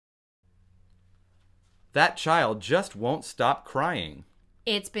 That child just won't stop crying.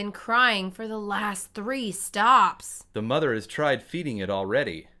 It's been crying for the last 3 stops. The mother has tried feeding it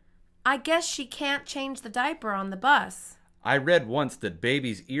already. I guess she can't change the diaper on the bus. I read once that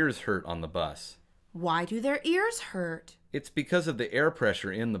babies' ears hurt on the bus. Why do their ears hurt? It's because of the air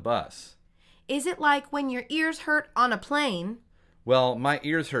pressure in the bus. Is it like when your ears hurt on a plane? Well, my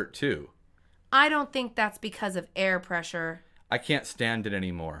ears hurt too. I don't think that's because of air pressure. I can't stand it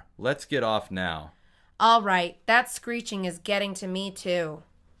anymore. Let's get off now. All right, that screeching is getting to me too.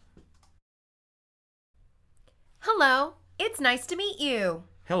 Hello, it's nice to meet you.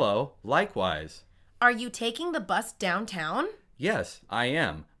 Hello, likewise. Are you taking the bus downtown? Yes, I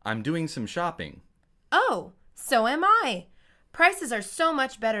am. I'm doing some shopping. Oh, so am I. Prices are so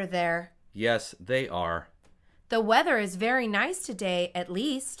much better there. Yes, they are. The weather is very nice today, at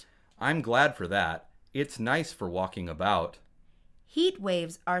least. I'm glad for that. It's nice for walking about. Heat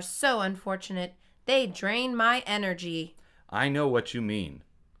waves are so unfortunate. They drain my energy. I know what you mean.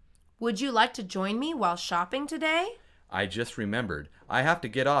 Would you like to join me while shopping today? I just remembered. I have to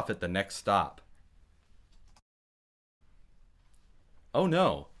get off at the next stop. Oh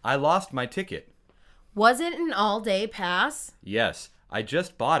no, I lost my ticket. Was it an all-day pass? Yes, I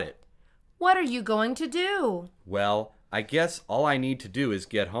just bought it. What are you going to do? Well, I guess all I need to do is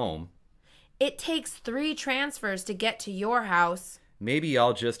get home. It takes 3 transfers to get to your house. Maybe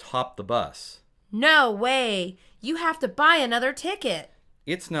I'll just hop the bus. No way! You have to buy another ticket.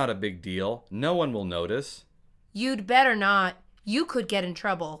 It's not a big deal. No one will notice. You'd better not. You could get in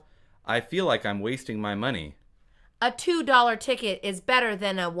trouble. I feel like I'm wasting my money. A $2 ticket is better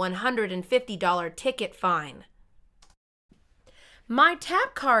than a $150 ticket fine. My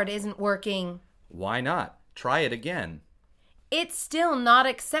tap card isn't working. Why not? Try it again. It's still not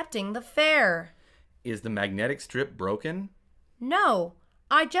accepting the fare. Is the magnetic strip broken? No,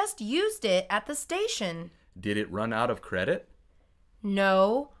 I just used it at the station. Did it run out of credit?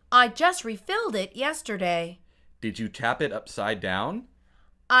 No, I just refilled it yesterday. Did you tap it upside down?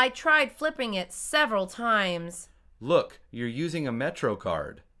 I tried flipping it several times. Look, you're using a Metro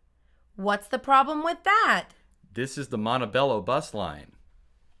card. What's the problem with that? This is the Montebello bus line.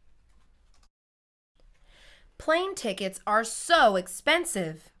 Plane tickets are so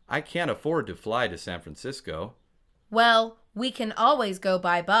expensive. I can't afford to fly to San Francisco. Well, we can always go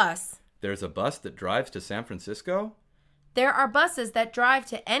by bus. There's a bus that drives to San Francisco? There are buses that drive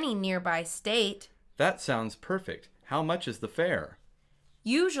to any nearby state. That sounds perfect. How much is the fare?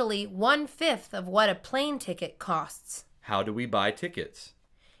 Usually 1/5 of what a plane ticket costs. How do we buy tickets?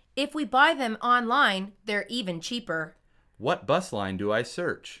 If we buy them online, they're even cheaper. What bus line do I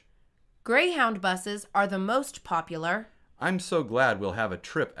search? Greyhound buses are the most popular. I'm so glad we'll have a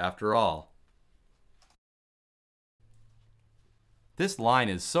trip after all. This line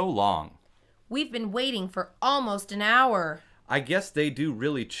is so long. We've been waiting for almost an hour. I guess they do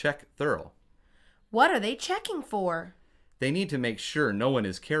really check thorough. What are they checking for? They need to make sure no one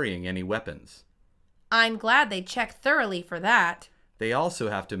is carrying any weapons. I'm glad they check thoroughly for that. They also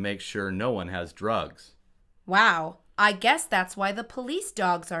have to make sure no one has drugs. Wow, I guess that's why the police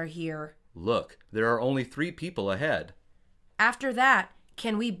dogs are here. Look, there are only 3 people ahead. After that,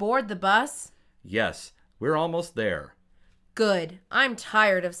 can we board the bus? Yes, we're almost there. Good. I'm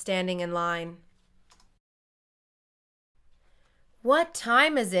tired of standing in line. What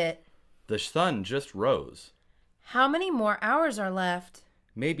time is it? The sun just rose. How many more hours are left?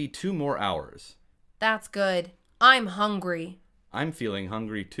 Maybe 2 more hours. That's good. I'm hungry. I'm feeling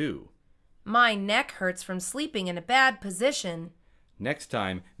hungry too. My neck hurts from sleeping in a bad position. Next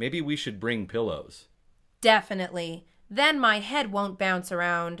time, maybe we should bring pillows. Definitely. Then my head won't bounce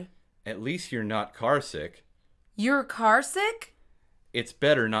around. At least you're not car sick. You're car sick? It's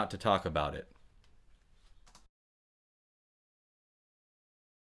better not to talk about it.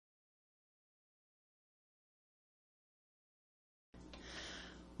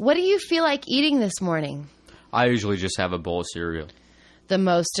 What do you feel like eating this morning? I usually just have a bowl of cereal. The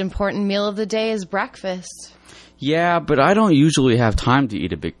most important meal of the day is breakfast. Yeah, but I don't usually have time to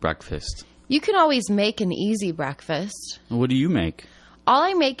eat a big breakfast. You can always make an easy breakfast. What do you make? All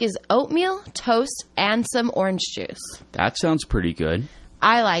I make is oatmeal, toast, and some orange juice. That sounds pretty good.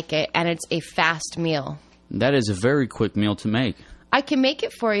 I like it, and it's a fast meal. That is a very quick meal to make. I can make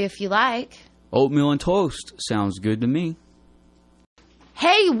it for you if you like. Oatmeal and toast sounds good to me.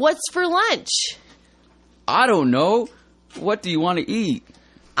 Hey, what's for lunch? I don't know. What do you want to eat?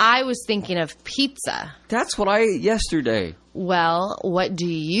 I was thinking of pizza. That's what I ate yesterday. Well, what do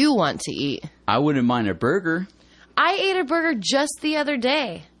you want to eat? I wouldn't mind a burger. I ate a burger just the other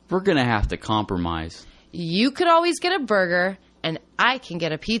day. We're going to have to compromise. You could always get a burger, and I can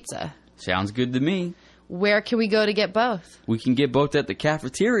get a pizza. Sounds good to me. Where can we go to get both? We can get both at the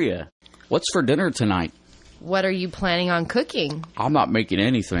cafeteria. What's for dinner tonight? What are you planning on cooking? I'm not making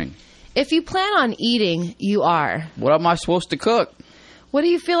anything. If you plan on eating, you are. What am I supposed to cook? What do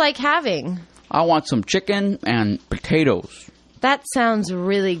you feel like having? I want some chicken and potatoes. That sounds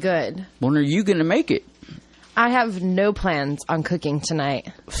really good. When are you going to make it? I have no plans on cooking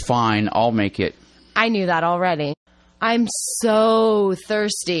tonight. Fine, I'll make it. I knew that already. I'm so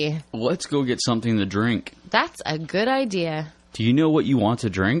thirsty. Let's go get something to drink. That's a good idea. Do you know what you want to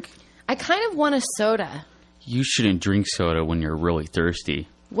drink? I kind of want a soda. You shouldn't drink soda when you're really thirsty.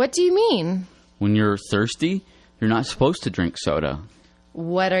 What do you mean? When you're thirsty, you're not supposed to drink soda.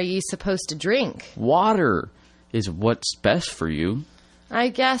 What are you supposed to drink? Water is what's best for you. I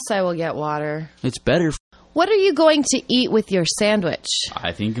guess I will get water. It's better. What are you going to eat with your sandwich?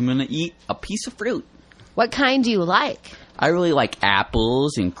 I think I'm going to eat a piece of fruit. What kind do you like? I really like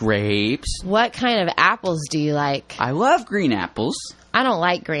apples and grapes. What kind of apples do you like? I love green apples. I don't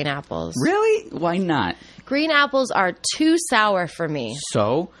like green apples. Really? Why not? Green apples are too sour for me.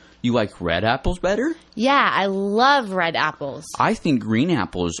 So, you like red apples better? Yeah, I love red apples. I think green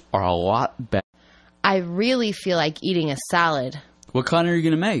apples are a lot better. I really feel like eating a salad. What kind are you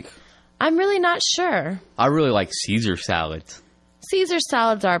going to make? I'm really not sure. I really like Caesar salads. Caesar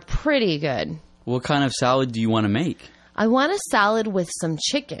salads are pretty good. What kind of salad do you want to make? I want a salad with some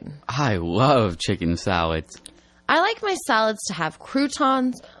chicken. I love chicken salads. I like my salads to have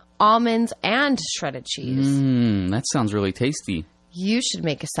croutons, almonds, and shredded cheese. That sounds really tasty. You should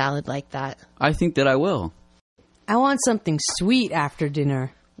make a salad like that. I think that I will. I want something sweet after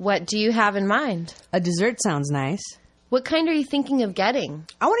dinner. What do you have in mind? A dessert sounds nice. What kind are you thinking of getting?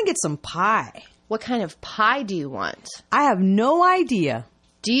 I want to get some pie. What kind of pie do you want? I have no idea.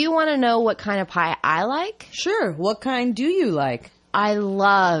 Do you want to know what kind of pie I like? Sure, what kind do you like? I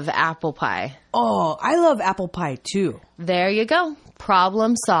love apple pie. Oh, I love apple pie too. There you go.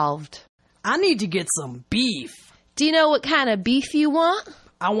 Problem solved. I need to get some beef. Do you know what kind of beef you want?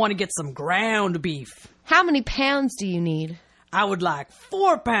 I want to get some ground beef. How many pounds do you need? I would like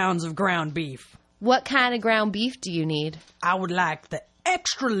 4 pounds of ground beef. What kind of ground beef do you need? I would like the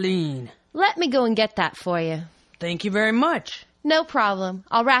extra lean. Let me go and get that for you. Thank you very much. No problem.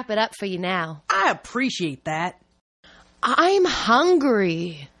 I'll wrap it up for you now. I appreciate that. I'm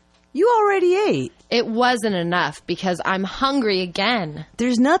hungry. You already ate. It wasn't enough because I'm hungry again.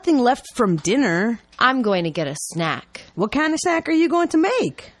 There's nothing left from dinner. I'm going to get a snack. What kind of snack are you going to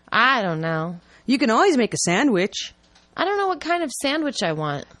make? I don't know. You can always make a sandwich. I don't know what kind of sandwich I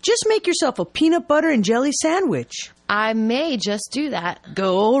want. Just make yourself a peanut butter and jelly sandwich. I may just do that.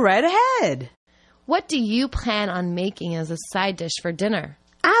 Go right ahead. What do you plan on making as a side dish for dinner?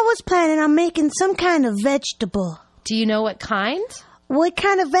 I was planning on making some kind of vegetable. Do you know what kind? What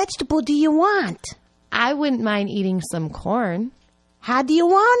kind of vegetable do you want? I wouldn't mind eating some corn. How do you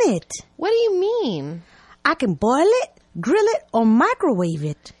want it? What do you mean? I can boil it, grill it, or microwave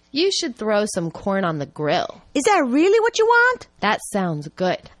it. You should throw some corn on the grill. Is that really what you want? That sounds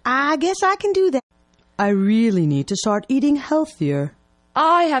good. I guess I can do that. I really need to start eating healthier.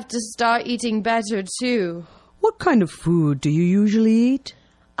 I have to start eating better too. What kind of food do you usually eat?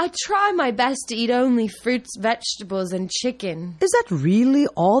 I try my best to eat only fruits, vegetables, and chicken. Is that really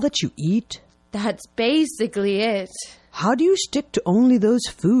all that you eat? That's basically it. How do you stick to only those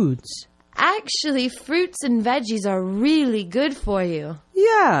foods? Actually, fruits and veggies are really good for you.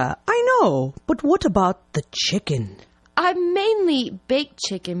 Yeah, I know. But what about the chicken? I mainly eat baked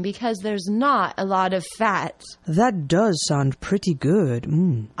chicken because there's not a lot of fat. That does sound pretty good.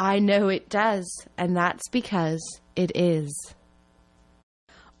 I know it does, and that's because it is.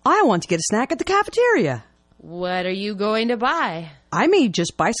 I want to get a snack at the cafeteria. What are you going to buy? I may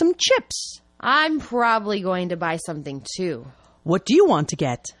just buy some chips. I'm probably going to buy something too. What do you want to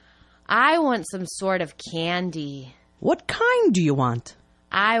get? I want some sort of candy. What kind do you want?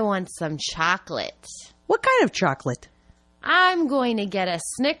 I want some chocolate. What kind of chocolate? I'm going to get a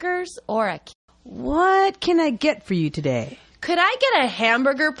Snickers or a... What can I get for you today? Could I get a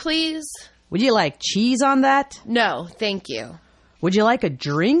hamburger, please? Would you like cheese on that? No, thank you. Would you like a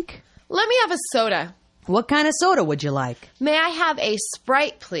drink? Let me have a soda. What kind of soda would you like? May I have a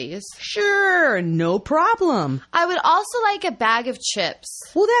Sprite, please? Sure, no problem. I would also like a bag of chips.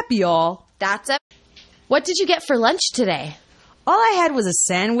 Will that be all? That's it. What did you get for lunch today? All I had was a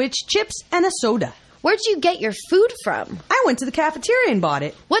sandwich, chips, and a soda. Where'd you get your food from? I went to the cafeteria and bought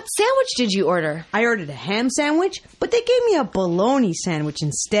it. What sandwich did you order? I ordered a ham sandwich, but they gave me a bologna sandwich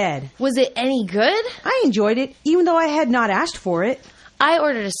instead. Was it any good? I enjoyed it, even though I had not asked for it. I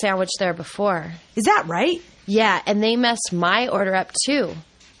ordered a sandwich there before. Is that right? Yeah, and they messed my order up too.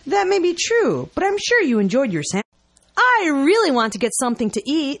 That may be true, but I'm sure you enjoyed your sandwich. I really want to get something to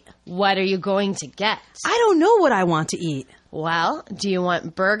eat. What are you going to get? I don't know what I want to eat. Well, do you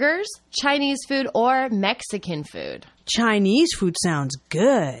want burgers, Chinese food, or Mexican food? Chinese food sounds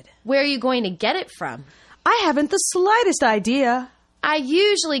good. Where are you going to get it from? I haven't the slightest idea. I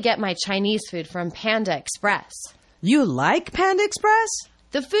usually get my Chinese food from Panda Express. You like Panda Express?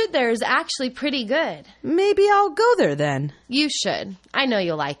 The food there is actually pretty good. Maybe I'll go there then. You should. I know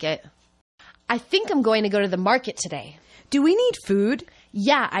you'll like it. I think I'm going to go to the market today. Do we need food?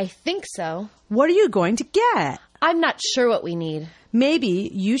 Yeah, I think so. What are you going to get? I'm not sure what we need. Maybe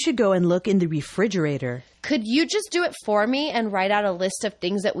you should go and look in the refrigerator. Could you just do it for me and write out a list of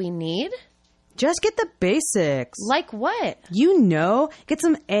things that we need? Just get the basics. Like what? You know, get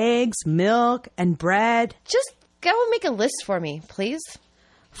some eggs, milk, and bread. Just go and make a list for me, please.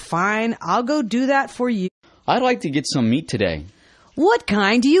 Fine, I'll go do that for you. I'd like to get some meat today. What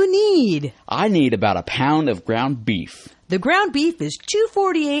kind do you need? I need about a pound of ground beef. The ground beef is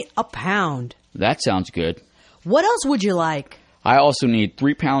 $2.48 a pound. That sounds good. What else would you like? I also need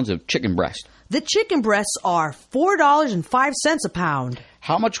 3 pounds of chicken breast. The chicken breasts are $4.05 a pound.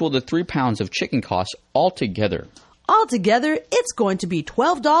 How much will the 3 pounds of chicken cost altogether? Altogether, it's going to be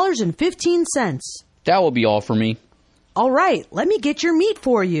 $12.15. That will be all for me. All right, let me get your meat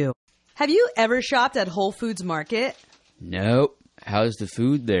for you. Have you ever shopped at Whole Foods Market? Nope. How's the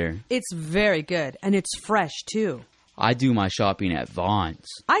food there? It's very good, and it's fresh, too. I do my shopping at Vaughn's.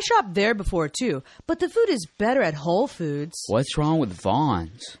 I shopped there before, too, but the food is better at Whole Foods. What's wrong with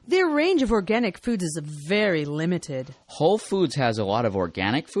Vaughn's? Their range of organic foods is very limited. Whole Foods has a lot of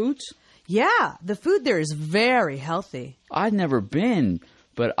organic foods? Yeah, the food there is very healthy. I've never been,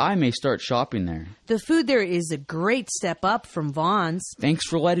 but I may start shopping there. The food there is a great step up from Vaughn's. Thanks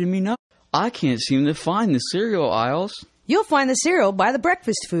for letting me know. I can't seem to find the cereal aisles. You'll find the cereal by the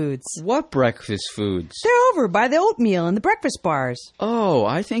breakfast foods. What breakfast foods? They're over by the oatmeal and the breakfast bars. Oh,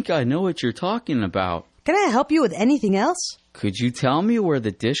 I think I know what you're talking about. Can I help you with anything else? Could you tell me where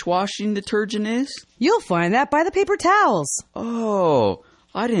the dishwashing detergent is? You'll find that by the paper towels. Oh,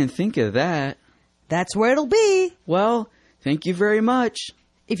 I didn't think of that. That's where it'll be. Well, thank you very much.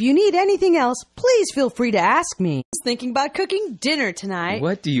 If you need anything else, please feel free to ask me. I was thinking about cooking dinner tonight.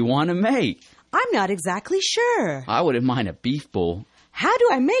 What do you want to make? I'm not exactly sure. I wouldn't mind a beef bowl. How do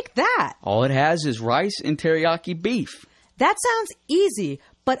I make that? All it has is rice and teriyaki beef. That sounds easy,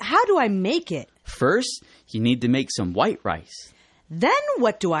 but how do I make it? First, you need to make some white rice. Then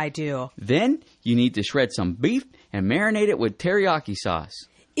what do I do? Then, you need to shred some beef and marinate it with teriyaki sauce.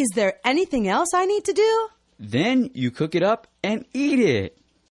 Is there anything else I need to do? Then, you cook it up and eat it.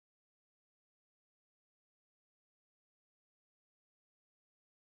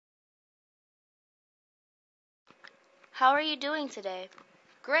 How are you doing today?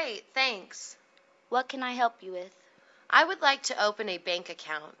 Great, thanks. What can I help you with? I would like to open a bank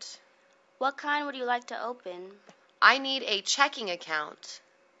account. What kind would you like to open? I need a checking account.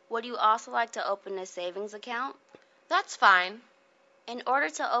 Would you also like to open a savings account? That's fine. In order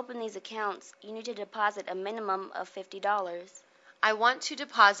to open these accounts, you need to deposit a minimum of $50. I want to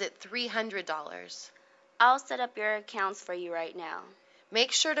deposit $300. I'll set up your accounts for you right now.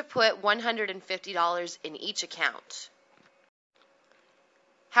 Make sure to put $150 in each account.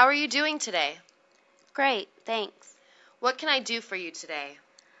 How are you doing today? Great, thanks. What can I do for you today?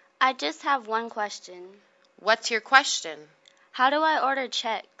 I just have one question. What's your question? How do I order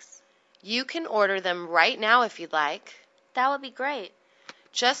checks? You can order them right now if you'd like. That would be great.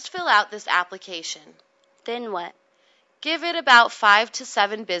 Just fill out this application. Then what? Give it about 5 to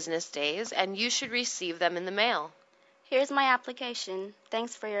 7 business days, and you should receive them in the mail. Here's my application.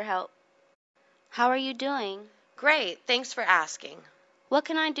 Thanks for your help. How are you doing? Great, thanks for asking. What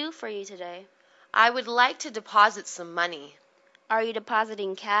can I do for you today? I would like to deposit some money. Are you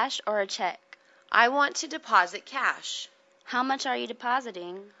depositing cash or a check? I want to deposit cash. How much are you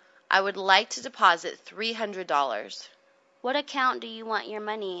depositing? I would like to deposit $300. What account do you want your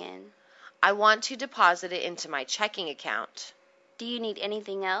money in? I want to deposit it into my checking account. Do you need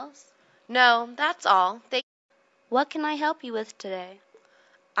anything else? No, that's all. What can I help you with today?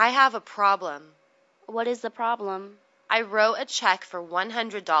 I have a problem. What is the problem? I wrote a check for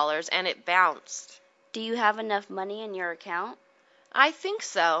 $100 and it bounced. Do you have enough money in your account? I think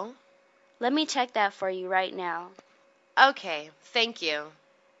so. Let me check that for you right now. Okay, thank you.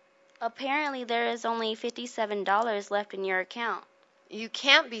 Apparently there is only $57 left in your account. You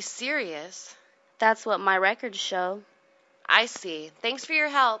can't be serious. That's what my records show. I see. Thanks for your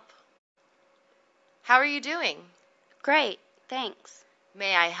help. How are you doing? Great, thanks.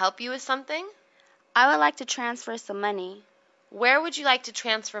 May I help you with something? I would like to transfer some money. Where would you like to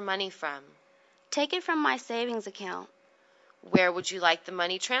transfer money from? Take it from my savings account. Where would you like the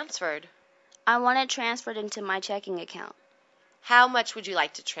money transferred? I want it transferred into my checking account. How much would you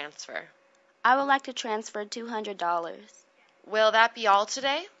like to transfer? I would like to transfer $200. Will that be all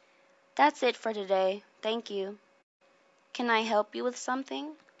today? That's it for today. Thank you. Can I help you with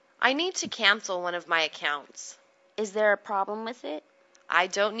something? I need to cancel one of my accounts. Is there a problem with it? I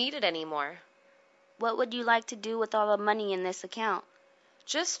don't need it anymore. What would you like to do with all the money in this account?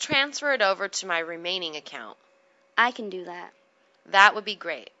 Just transfer it over to my remaining account. I can do that. That would be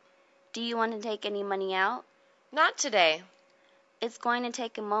great. Do you want to take any money out? Not today. It's going to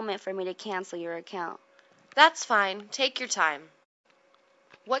take a moment for me to cancel your account. That's fine. Take your time.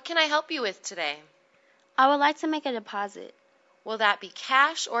 What can I help you with today? I would like to make a deposit. Will that be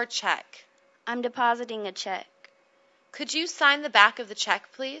cash or check? I'm depositing a check. Could you sign the back of the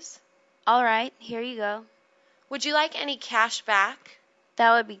check, please? All right, here you go. Would you like any cash back?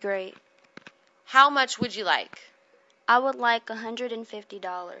 That would be great. How much would you like? I would like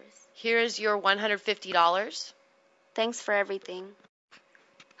 $150. Here is your $150. Thanks for everything.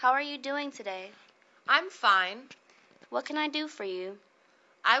 How are you doing today? I'm fine. What can I do for you?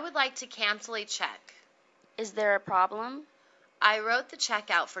 I would like to cancel a check. Is there a problem? I wrote the check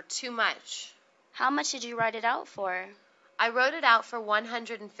out for too much. How much did you write it out for? I wrote it out for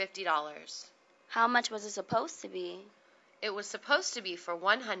 $150. How much was it supposed to be? It was supposed to be for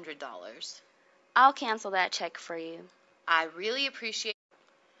 $100. I'll cancel that check for you. I really appreciate it.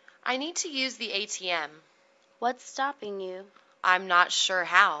 I need to use the ATM. What's stopping you? I'm not sure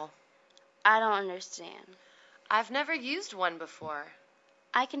how. I don't understand. I've never used one before.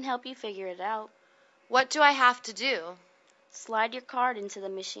 I can help you figure it out. What do I have to do? Slide your card into the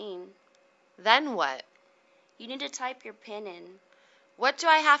machine. Then what? You need to type your PIN in. What do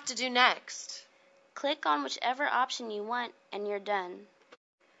I have to do next? Click on whichever option you want and you're done.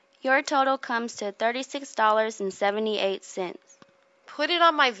 Your total comes to $36.78. Put it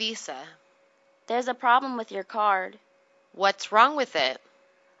on my Visa. There's a problem with your card. What's wrong with it?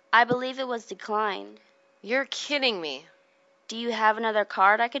 I believe it was declined. You're kidding me. Do you have another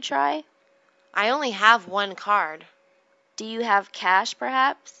card I could try? I only have one card. Do you have cash,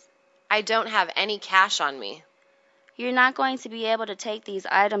 perhaps? I don't have any cash on me. You're not going to be able to take these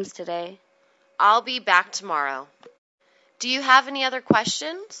items today. I'll be back tomorrow. Do you have any other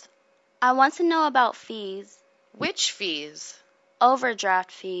questions? I want to know about fees. Which fees?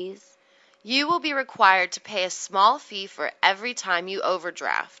 Overdraft fees. You will be required to pay a small fee for every time you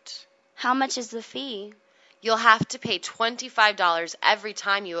overdraft. How much is the fee? You'll have to pay $25 every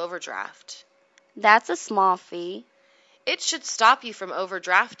time you overdraft. That's a small fee. It should stop you from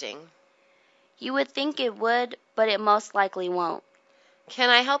overdrafting. You would think it would, but it most likely won't. Can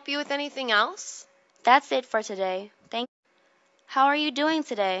I help you with anything else? That's it for today. Thank you. How are you doing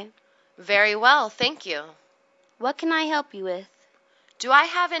today? Very well, thank you. What can I help you with? Do I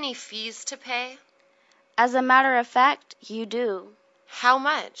have any fees to pay? As a matter of fact, you do. How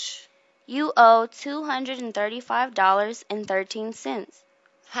much? You owe $235.13.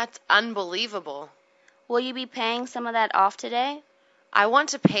 That's unbelievable. Will you be paying some of that off today? I want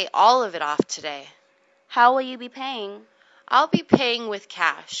to pay all of it off today. How will you be paying? I'll be paying with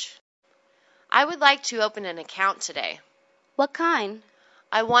cash. I would like to open an account today. What kind?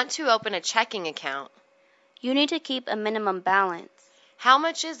 I want to open a checking account. You need to keep a minimum balance. How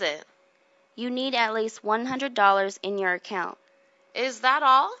much is it? You need at least $100 in your account. Is that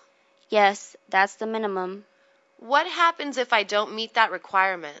all? Yes, that's the minimum. What happens if I don't meet that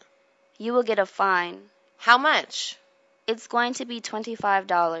requirement? You will get a fine. How much? It's going to be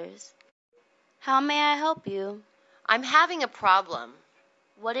 $25. How may I help you? I'm having a problem.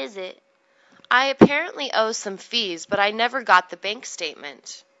 What is it? I apparently owe some fees, but I never got the bank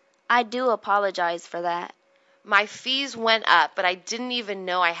statement. I do apologize for that. My fees went up, but I didn't even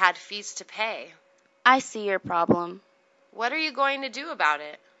know I had fees to pay. I see your problem. What are you going to do about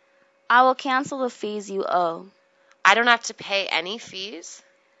it? I will cancel the fees you owe. I don't have to pay any fees?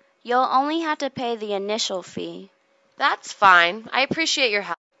 You'll only have to pay the initial fee. That's fine. I appreciate your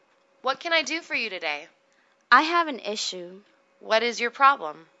help. What can I do for you today? I have an issue. What is your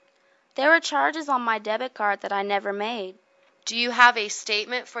problem? There were charges on my debit card that I never made. Do you have a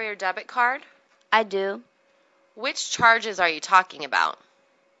statement for your debit card? I do. Which charges are you talking about?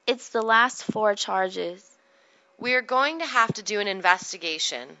 It's the last 4 charges. We are going to have to do an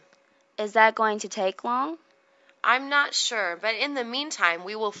investigation. Is that going to take long? I'm not sure, but in the meantime,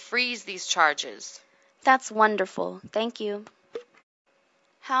 we will freeze these charges. That's wonderful. Thank you.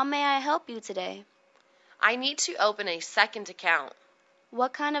 How may I help you today? I need to open a second account.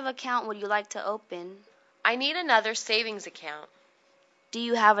 What kind of account would you like to open? I need another savings account. Do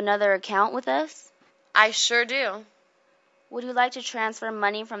you have another account with us? I sure do. Would you like to transfer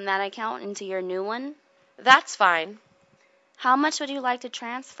money from that account into your new one? That's fine. How much would you like to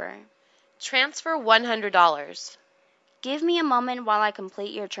transfer? Transfer $100. Give me a moment while I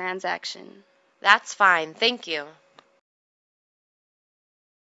complete your transaction. That's fine. Thank you.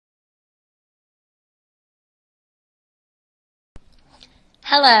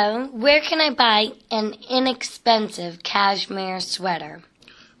 Hello, where can I buy an inexpensive cashmere sweater?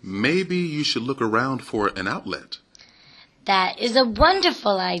 Maybe you should look around for an outlet. That is a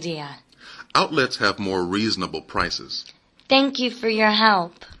wonderful idea. Outlets have more reasonable prices. Thank you for your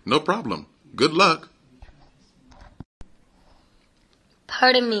help. No problem. Good luck.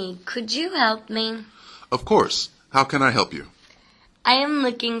 Pardon me, could you help me? Of course. How can I help you? I am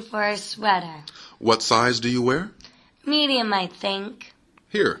looking for a sweater. What size do you wear? Medium, I think.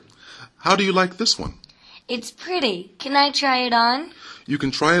 Here. How do you like this one? It's pretty. Can I try it on? You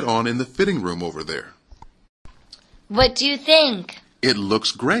can try it on in the fitting room over there. What do you think? It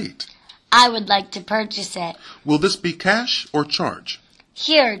looks great. I would like to purchase it. Will this be cash or charge?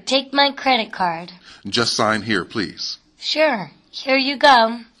 Here, take my credit card. Just sign here, please. Sure. Here you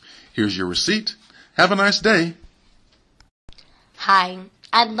go. Here's your receipt. Have a nice day. Hi.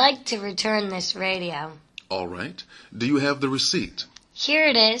 I'd like to return this radio. All right. Do you have the receipt? Here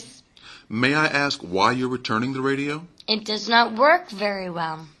it is. May I ask why you're returning the radio? It does not work very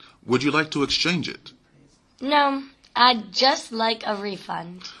well. Would you like to exchange it? No, I'd just like a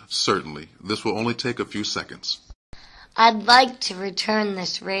refund. Certainly. This will only take a few seconds. I'd like to return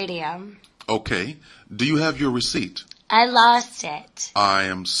this radio. Okay. Do you have your receipt? I lost it. I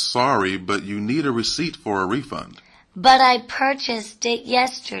am sorry, but you need a receipt for a refund. But I purchased it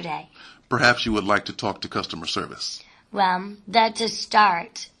yesterday. Perhaps you would like to talk to customer service. Well, that's a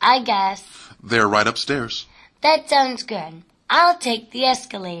start, I guess. They're right upstairs. That sounds good. I'll take the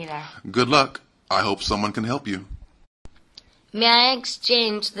escalator. Good luck. I hope someone can help you. May I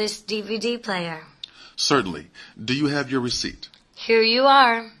exchange this DVD player? Certainly. Do you have your receipt? Here you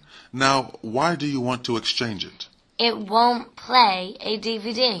are. Now, why do you want to exchange it? It won't play a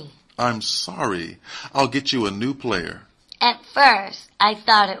DVD. I'm sorry. I'll get you a new player. At first, I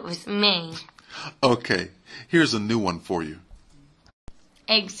thought it was me. Okay. Here's a new one for you.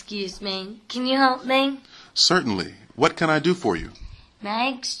 Excuse me. Can you help me? Certainly. What can I do for you? May I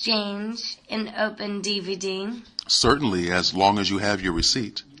exchange an open DVD? Certainly, as long as you have your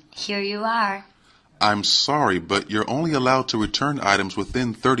receipt. Here you are. I'm sorry, but you're only allowed to return items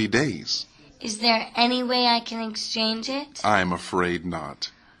within 30 days. Is there any way I can exchange it? I'm afraid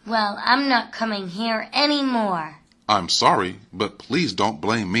not. Well, I'm not coming here anymore. I'm sorry, but please don't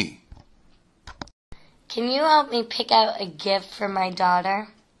blame me. Can you help me pick out a gift for my daughter?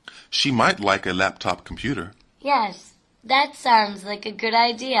 She might like a laptop computer. Yes, that sounds like a good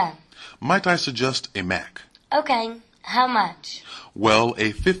idea. Might I suggest a Mac? Okay, how much? Well,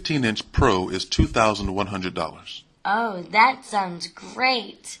 a 15-inch Pro is $2,100. Oh, that sounds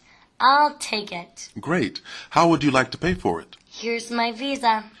great. I'll take it. Great. How would you like to pay for it? Here's my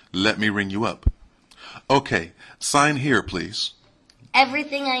Visa. Let me ring you up. Okay, sign here, please.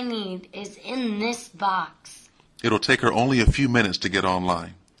 Everything I need is in this box. It'll take her only a few minutes to get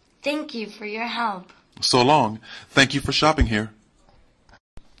online. Thank you for your help. So long. Thank you for shopping here.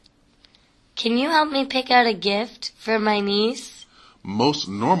 Can you help me pick out a gift for my niece? Most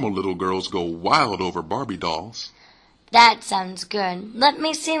normal little girls go wild over Barbie dolls. That sounds good. Let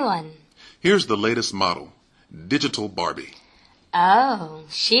me see one. Here's the latest model, Digital Barbie. Oh,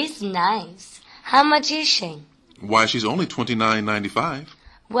 she's nice. How much is she? Why, she's only $29.95.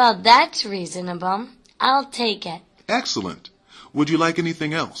 Well, that's reasonable. I'll take it. Excellent. Would you like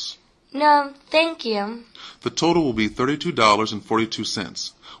anything else? No, thank you. The total will be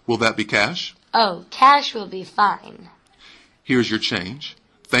 $32.42. Will that be cash? Oh, cash will be fine. Here's your change.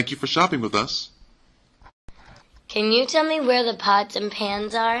 Thank you for shopping with us. Can you tell me where the pots and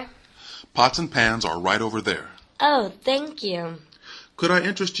pans are? Pots and pans are right over there. Oh, thank you. Could I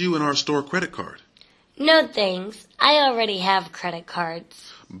interest you in our store credit card? No thanks. I already have credit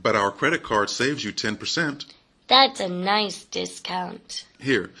cards. But our credit card saves you 10%. That's a nice discount.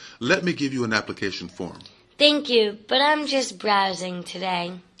 Here, let me give you an application form. Thank you, but I'm just browsing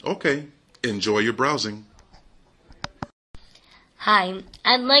today. Okay, enjoy your browsing. Hi,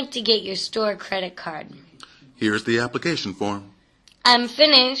 I'd like to get your store credit card. Here's the application form. I'm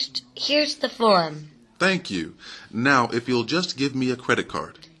finished. Here's the form. Thank you. Now, if you'll just give me a credit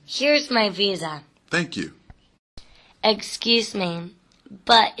card. Here's my Visa. Thank you. Excuse me,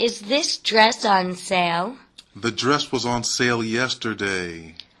 but is this dress on sale? The dress was on sale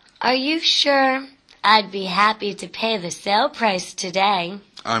yesterday. Are you sure? I'd be happy to pay the sale price today.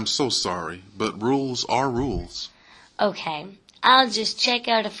 I'm so sorry, but rules are rules. Okay, I'll just check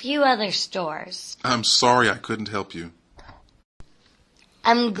out a few other stores. I'm sorry I couldn't help you.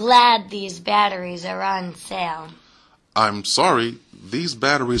 I'm glad these batteries are on sale. I'm sorry, these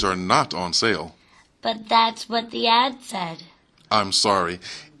batteries are not on sale. But that's what the ad said. I'm sorry.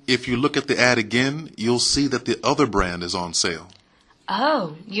 If you look at the ad again, you'll see that the other brand is on sale.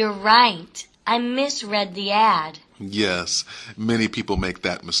 Oh, you're right. I misread the ad. Yes, many people make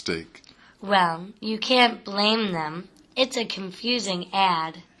that mistake. Well, you can't blame them. It's a confusing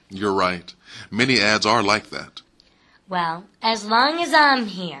ad. You're right. Many ads are like that. Well, as long as I'm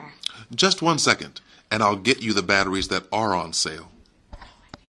here. Just 1 second, and I'll get you the batteries that are on sale.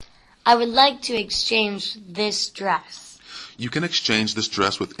 I would like to exchange this dress. You can exchange this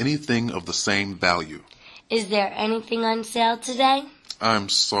dress with anything of the same value. Is there anything on sale today? I'm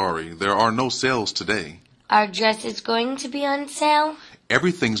sorry, there are no sales today. Our dress is going to be on sale?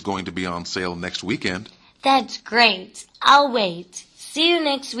 Everything's going to be on sale next weekend. That's great. I'll wait. See you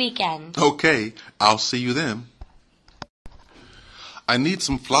next weekend. Okay, I'll see you then. I need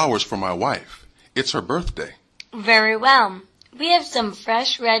some flowers for my wife. It's her birthday. Very well. We have some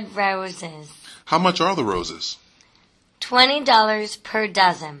fresh red roses. How much are the roses? $20 per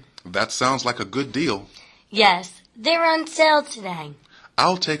dozen. That sounds like a good deal. Yes, they're on sale today.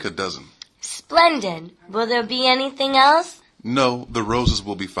 I'll take a dozen. Splendid. Will there be anything else? No, the roses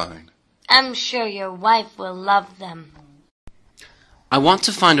will be fine. I'm sure your wife will love them. I want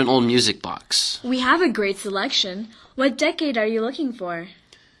to find an old music box. We have a great selection. What decade are you looking for?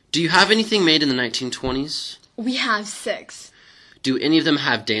 Do you have anything made in the 1920s? We have 6. Do any of them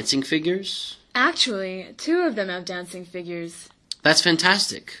have dancing figures? Actually, 2 of them have dancing figures. That's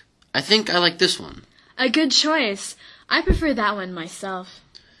fantastic. I think I like this one. A good choice. I prefer that one myself.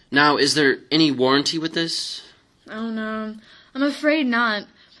 Now, is there any warranty with this? Oh no, I'm afraid not.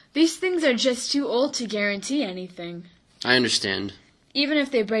 These things are just too old to guarantee anything. I understand. Even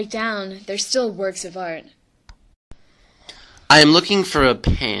if they break down, they're still works of art. I am looking for a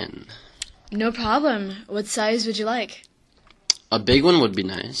pan. No problem. What size would you like? A big one would be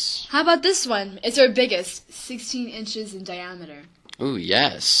nice. How about this one? It's our biggest, 16 inches in diameter. Oh,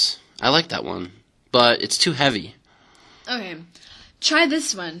 yes. I like that one. But it's too heavy. Okay. Try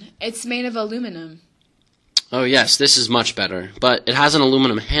this one. It's made of aluminum. Oh, yes, this is much better. But it has an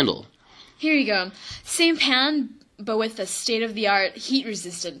aluminum handle. Here you go. Same pan, but with a state-of-the-art,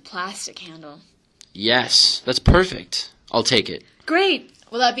 heat-resistant plastic handle. Yes, that's perfect. I'll take it. Great.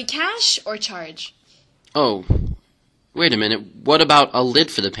 Will that be cash or charge? Oh, wait a minute. What about a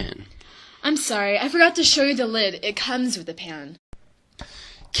lid for the pan? I'm sorry. I forgot to show you the lid. It comes with the pan.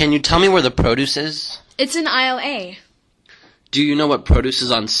 Can you tell me where the produce is? It's in aisle A. Do you know what produce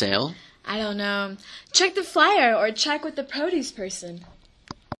is on sale? I don't know. Check the flyer or check with the produce person.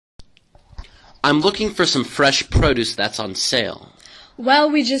 I'm looking for some fresh produce that's on sale.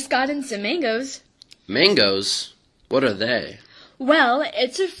 Well, we just got in some mangoes. Mangoes? What are they? Well,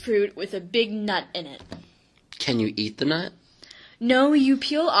 it's a fruit with a big nut in it. Can you eat the nut? No, you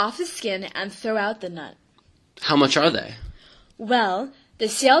peel off the skin and throw out the nut. How much are they? Well, the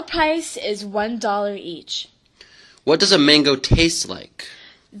sale price is $1 each. What does a mango taste like?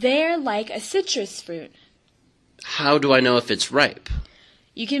 They're like a citrus fruit. How do I know if it's ripe?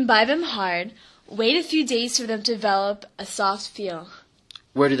 You can buy them hard. Wait a few days for them to develop a soft feel.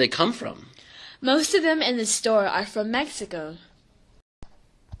 Where do they come from? Most of them in the store are from Mexico.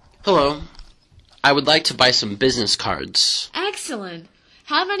 Hello. I would like to buy some business cards. Excellent.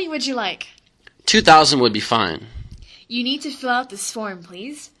 How many would you like? 2,000 would be fine. You need to fill out this form,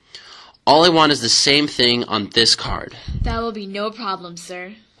 please. All I want is the same thing on this card. That will be no problem,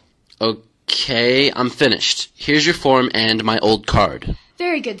 sir. Okay, I'm finished. Here's your form and my old card.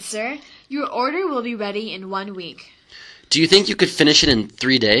 Very good, sir. Your order will be ready in 1 week. Do you think you could finish it in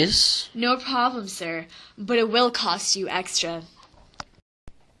 3 days? No problem, sir, but it will cost you extra.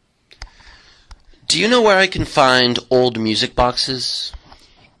 Do you know where I can find old music boxes?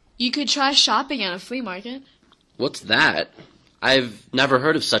 You could try shopping at a flea market. What's that? I've never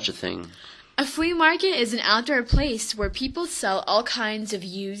heard of such a thing. A flea market is an outdoor place where people sell all kinds of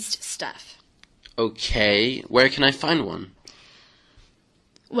used stuff. Okay, where can I find one?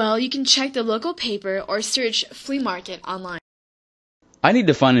 Well, you can check the local paper or search flea market online. I need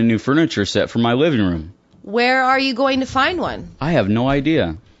to find a new furniture set for my living room. Where are you going to find one? I have no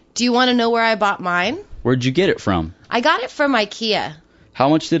idea. Do you want to know where I bought mine? Where'd you get it from? I got it from IKEA. How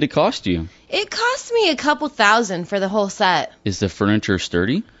much did it cost you? It cost me a couple $1,000 for the whole set. Is the furniture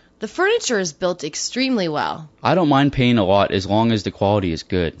sturdy? The furniture is built extremely well. I don't mind paying a lot as long as the quality is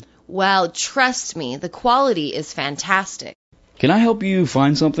good. Well, trust me, the quality is fantastic. Can I help you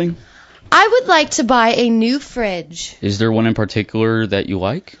find something? I would like to buy a new fridge. Is there one in particular that you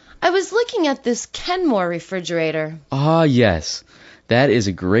like? I was looking at this Kenmore refrigerator. Ah, yes. That is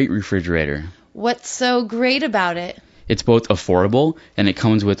a great refrigerator. What's so great about it? It's both affordable and it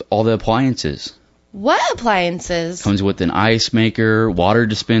comes with all the appliances. What appliances? Comes with an ice maker, water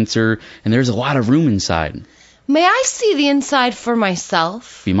dispenser, and there's a lot of room inside. May I see the inside for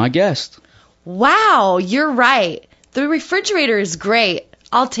myself? Be my guest. Wow, you're right. The refrigerator is great.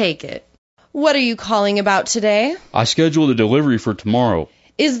 I'll take it. What are you calling about today? I scheduled a delivery for tomorrow.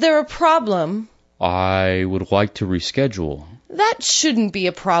 Is there a problem? I would like to reschedule. That shouldn't be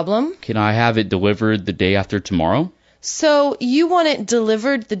a problem. Can I have it delivered the day after tomorrow? So, you want it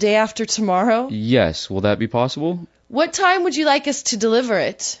delivered the day after tomorrow? Yes, will that be possible? What time would you like us to deliver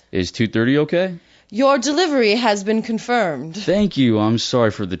it? Is 2:30 okay? Your delivery has been confirmed. Thank you. I'm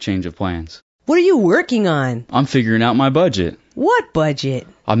sorry for the change of plans. What are you working on? I'm figuring out my budget. What budget?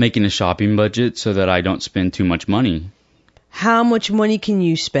 I'm making a shopping budget so that I don't spend too much money. How much money can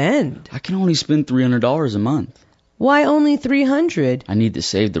you spend? I can only spend $300 a month. Why only $300? I need to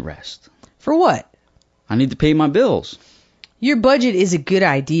save the rest. For what? I need to pay my bills. Your budget is a good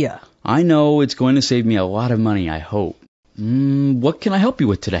idea. I know it's going to save me a lot of money, I hope. What can I help you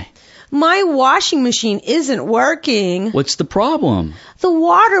with today? My washing machine isn't working. What's the problem? The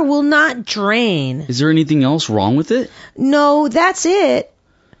water will not drain. Is there anything else wrong with it? No, that's it.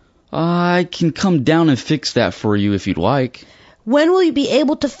 I can come down and fix that for you if you'd like. When will you be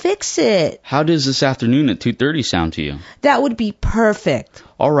able to fix it? How does this afternoon at 2:30 sound to you? That would be perfect.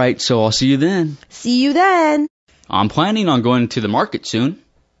 All right, so I'll see you then. See you then. I'm planning on going to the market soon.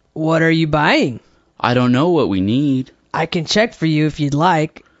 What are you buying? I don't know what we need. I can check for you if you'd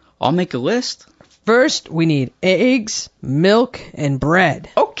like. I'll make a list. First, we need eggs, milk, and bread.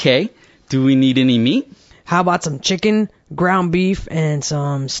 Okay. Do we need any meat? How about some chicken, ground beef, and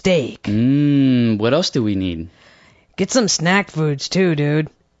some steak? What else do we need? Get some snack foods too, dude.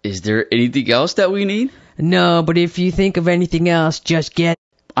 Is there anything else that we need? No, but if you think of anything else, just get...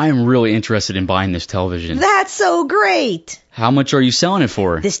 I am really interested in buying this television. That's so great. How much are you selling it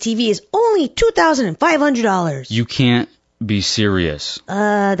for? This TV is only $2,500. You can't be serious.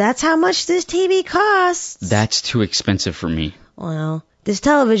 That's how much this TV costs. That's too expensive for me. Well, this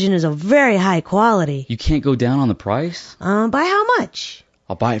television is of very high quality. You can't go down on the price? By how much?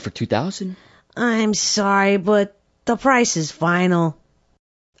 I'll buy it for $2,000. I'm sorry, but the price is final.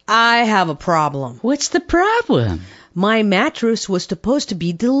 I have a problem. What's the problem? My mattress was supposed to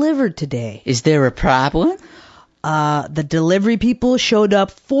be delivered today. Is there a problem? The delivery people showed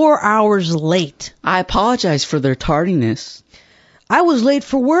up 4 hours late. I apologize for their tardiness. I was late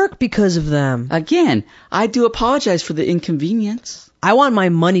for work because of them. Again, I do apologize for the inconvenience. I want my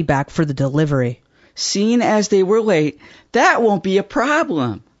money back for the delivery. Seeing as they were late, that won't be a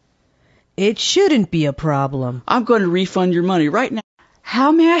problem. It shouldn't be a problem. I'm going to refund your money right now.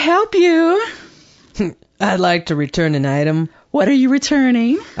 How may I help you? I'd like to return an item. What are you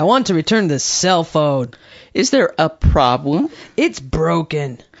returning? I want to return this cell phone. Is there a problem? It's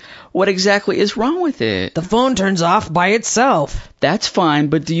broken. What exactly is wrong with it? The phone turns off by itself. That's fine,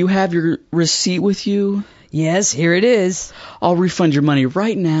 but do you have your receipt with you? Yes, here it is. I'll refund your money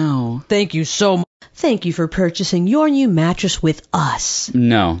right now. Thank you so much. Thank you for purchasing your new mattress with us.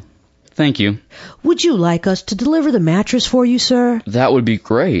 No, thank you. Would you like us to deliver the mattress for you, sir? That would be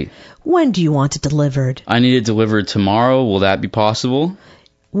great. When do you want it delivered? I need it delivered tomorrow. Will that be possible?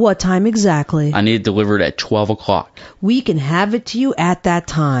 What time exactly? I need it delivered at 12 o'clock. We can have it to you at that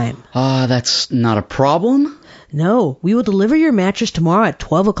time. That's not a problem? No, we will deliver your mattress tomorrow at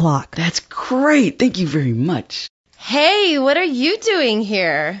 12 o'clock. That's great. Thank you very much. Hey, what are you doing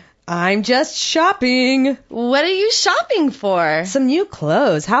here? I'm just shopping. What are you shopping for? Some new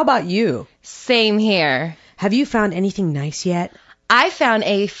clothes. How about you? Same here. Have you found anything nice yet? I found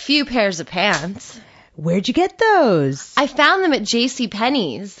a few pairs of pants. Where'd you get those? I found them at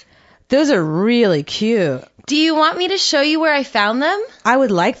JCPenney's. Those are really cute. Do you want me to show you where I found them? I would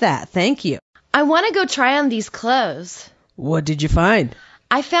like that, thank you. I want to go try on these clothes. What did you find?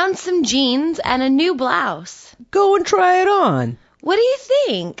 I found some jeans and a new blouse. Go and try it on. What do you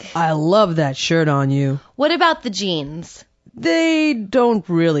think? I love that shirt on you. What about the jeans? They don't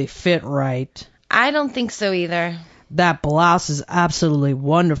really fit right. I don't think so either. That blouse is absolutely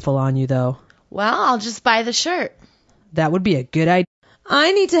wonderful on you, though. Well, I'll just buy the shirt. That would be a good idea.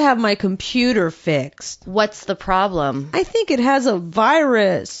 I need to have my computer fixed. What's the problem? I think it has a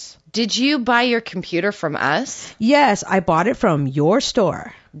virus. Did you buy your computer from us? Yes, I bought it from your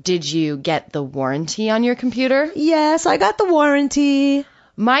store. Did you get the warranty on your computer? Yes, I got the warranty.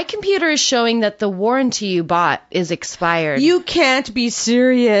 My computer is showing that the warranty you bought is expired. You can't be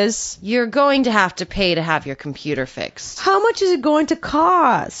serious. You're going to have to pay to have your computer fixed. How much is it going to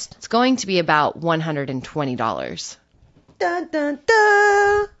cost? It's going to be about $120. Dun, dun,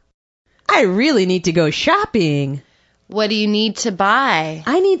 dun. I really need to go shopping. What do you need to buy?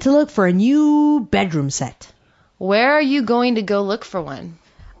 I need to look for a new bedroom set. Where are you going to go look for one?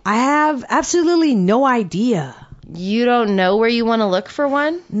 I have absolutely no idea. You don't know where you want to look for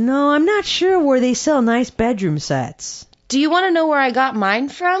one? No, I'm not sure where they sell nice bedroom sets. Do you want to know where I got mine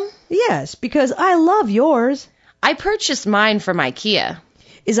from? Yes, because I love yours. I purchased mine from IKEA.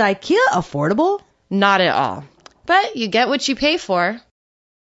 Is IKEA affordable? Not at all. But you get what you pay for.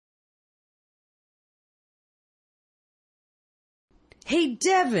 Hey,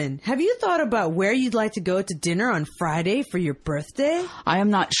 Devin, have you thought about where you'd like to go to dinner on Friday for your birthday? I am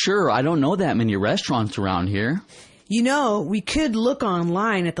not sure. I don't know that many restaurants around here. You know, we could look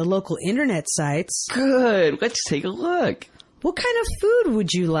online at the local internet sites. Good. Let's take a look. What kind of food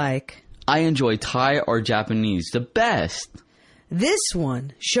would you like? I enjoy Thai or Japanese, the best. This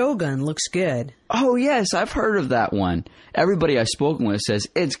one, Shogun, looks good. Oh, yes, I've heard of that one. Everybody I've spoken with says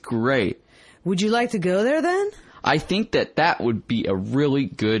it's great. Would you like to go there then? I think that would be a really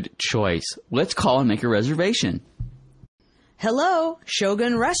good choice. Let's call and make a reservation. Hello,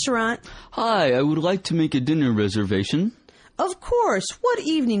 Shogun Restaurant. Hi, I would like to make a dinner reservation. Of course. What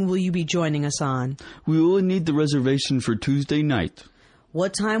evening will you be joining us on? We will need the reservation for Tuesday night.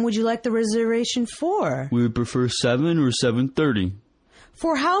 What time would you like the reservation for? We would prefer 7 or 7:30.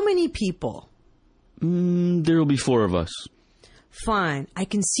 For how many people? There will be 4 of us. Fine. I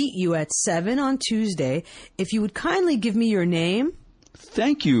can seat you at 7 on Tuesday. If you would kindly give me your name.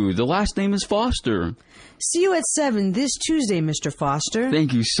 Thank you. The last name is Foster. See you at 7 this Tuesday, Mr. Foster.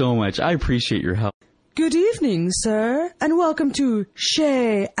 Thank you so much. I appreciate your help. Good evening, sir, and welcome to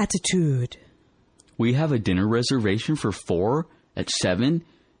Chez Attitude. We have a dinner reservation for 4 at 7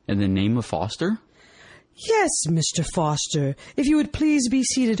 in the name of Foster? Yes, Mr. Foster. If you would please be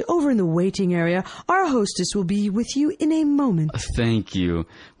seated over in the waiting area, our hostess will be with you in a moment. Thank you.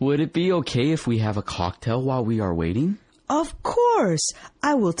 Would it be okay if we have a cocktail while we are waiting? Of course.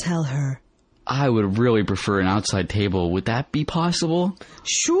 I will tell her. I would really prefer an outside table. Would that be possible?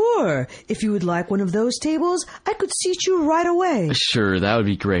 Sure. If you would like one of those tables, I could seat you right away. Sure, that would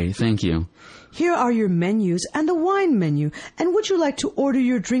be great. Thank you. Here are your menus and the wine menu. And would you like to order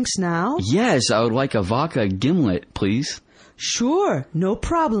your drinks now? Yes, I would like a vodka gimlet, please. Sure. No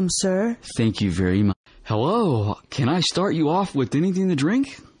problem, sir. Thank you very much. Hello. Can I start you off with anything to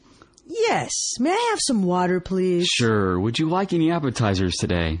drink? Yes. May I have some water, please? Sure. Would you like any appetizers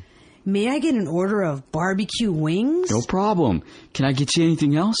today? May I get an order of barbecue wings? No problem. Can I get you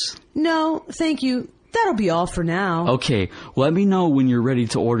anything else? No, thank you. That'll be all for now. Okay. Let me know when you're ready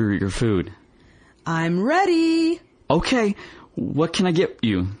to order your food. I'm ready. Okay. What can I get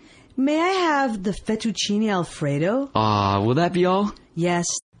you? May I have the fettuccine alfredo? Will that be all? Yes.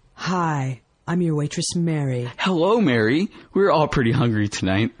 Hi, I'm your waitress, Mary. Hello, Mary. We're all pretty hungry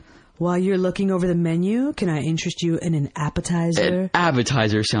tonight. While you're looking over the menu, can I interest you in an appetizer? An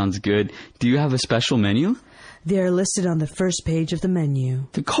appetizer sounds good. Do you have a special menu? They are listed on the first page of the menu.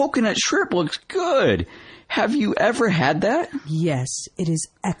 The coconut shrimp looks good. Have you ever had that? Yes, it is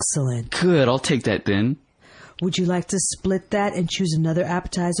excellent. Good, I'll take that then. Would you like to split that and choose another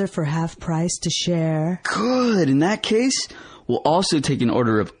appetizer for half price to share? Good, in that case, we'll also take an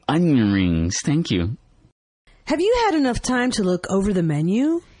order of onion rings. Thank you. Have you had enough time to look over the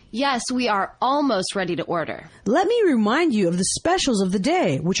menu? Yes, we are almost ready to order. Let me remind you of the specials of the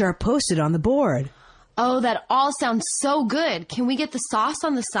day, which are posted on the board. Oh, that all sounds so good. Can we get the sauce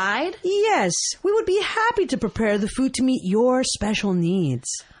on the side? Yes, we would be happy to prepare the food to meet your special needs.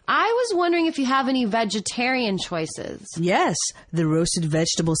 I was wondering if you have any vegetarian choices. Yes, the roasted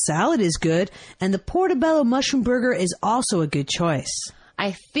vegetable salad is good, and the portobello mushroom burger is also a good choice.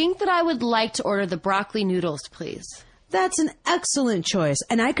 I think that I would like to order the broccoli noodles, please. That's an excellent choice,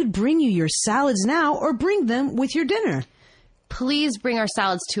 and I could bring you your salads now or bring them with your dinner. Please bring our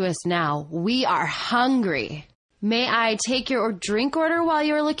salads to us now. We are hungry. May I take your drink order while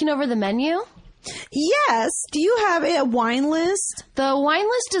you're looking over the menu? Yes. Do you have a wine list? The wine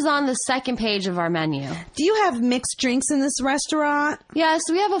list is on the second page of our menu. Do you have mixed drinks in this restaurant? Yes,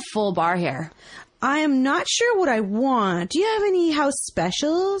 we have a full bar here. I am not sure what I want. Do you have any house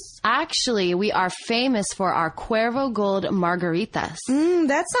specials? Actually, we are famous for our Cuervo Gold margaritas.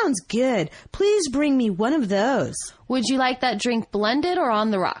 That sounds good. Please bring me one of those. Would you like that drink blended or on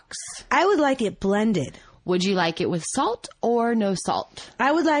the rocks? I would like it blended. Would you like it with salt or no salt?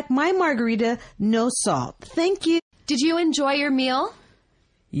 I would like my margarita no salt. Thank you. Did you enjoy your meal?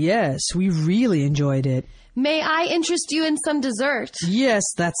 Yes, we really enjoyed it. May I interest you in some dessert? Yes,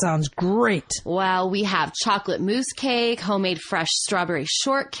 that sounds great. Well, we have chocolate mousse cake, homemade fresh strawberry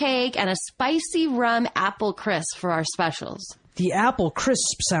shortcake, and a spicy rum apple crisp for our specials. The apple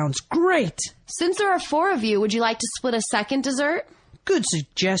crisp sounds great. Since there are 4 of you, would you like to split a second dessert? Good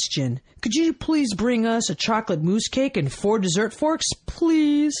suggestion. Could you please bring us a chocolate mousse cake and 4 dessert forks,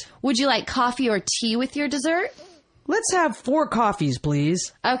 please? Would you like coffee or tea with your dessert? Let's have 4 coffees,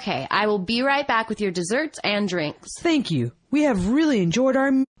 please. Okay, I will be right back with your desserts and drinks. Thank you. We have really enjoyed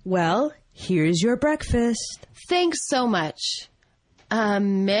our... Well, here's your breakfast. Thanks so much.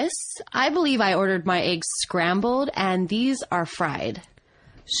 Miss, I believe I ordered my eggs scrambled, and these are fried.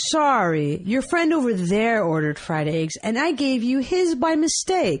 Sorry, your friend over there ordered fried eggs, and I gave you his by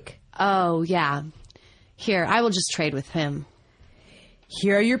mistake. Oh, yeah. Here, I will just trade with him.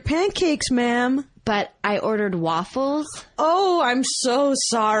 Here are your pancakes, ma'am. But I ordered waffles. Oh, I'm so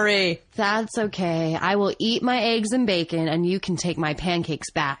sorry. That's okay. I will eat my eggs and bacon, and you can take my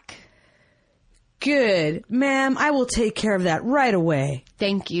pancakes back. Good. Ma'am, I will take care of that right away.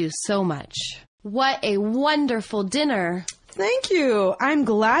 Thank you so much. What a wonderful dinner. Thank you. I'm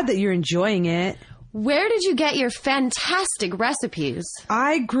glad that you're enjoying it. Where did you get your fantastic recipes?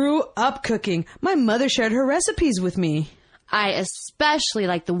 I grew up cooking. My mother shared her recipes with me. I especially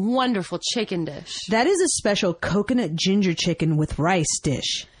like the wonderful chicken dish. That is a special coconut ginger chicken with rice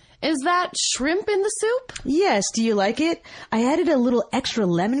dish. Is that shrimp in the soup? Yes. Do you like it? I added a little extra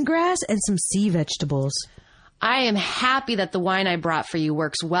lemongrass and some sea vegetables. I am happy that the wine I brought for you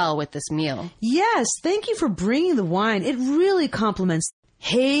works well with this meal. Yes. Thank you for bringing the wine. It really compliments.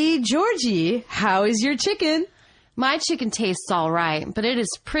 Hey, Georgie, how is your chicken? My chicken tastes all right, but it is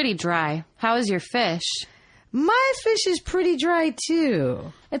pretty dry. How is your fish? My fish is pretty dry,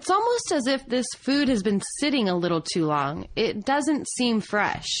 too. It's almost as if this food has been sitting a little too long. It doesn't seem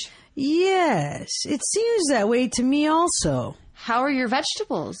fresh. Yes, it seems that way to me also. How are your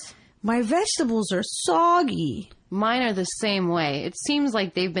vegetables? My vegetables are soggy. Mine are the same way. It seems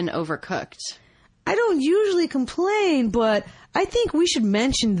like they've been overcooked. I don't usually complain, but I think we should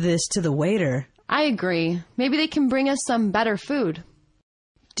mention this to the waiter. I agree. Maybe they can bring us some better food.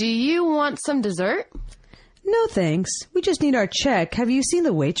 Do you want some dessert? No, thanks. We just need our check. Have you seen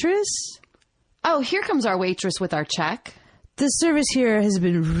the waitress? Oh, here comes our waitress with our check. The service here has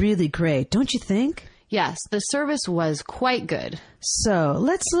been really great, don't you think? Yes, the service was quite good. So,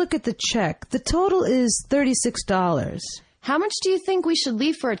 let's look at the check. The total is $36. How much do you think we should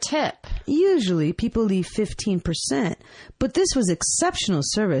leave for a tip? Usually, people leave 15%, but this was exceptional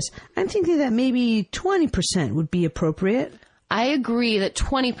service. I'm thinking that maybe 20% would be appropriate. I agree that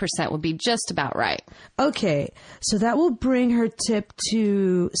 20% would be just about right. Okay, so that will bring her tip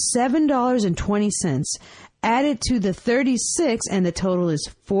to $7.20. Add it to the 36 and the total is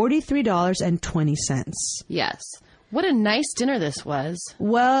 $43.20. Yes. What a nice dinner this was.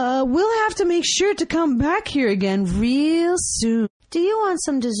 Well, we'll have to make sure to come back here again real soon. Do you want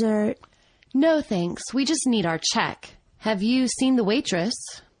some dessert? No, thanks. We just need our check. Have you seen the waitress?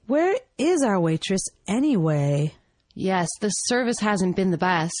 Where is our waitress anyway? Yes, the service hasn't been the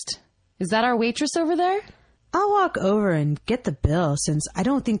best. Is that our waitress over there? I'll walk over and get the bill since I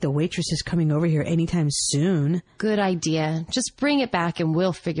don't think the waitress is coming over here anytime soon. Good idea. Just bring it back and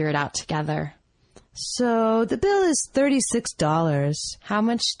we'll figure it out together. So the bill is $36. How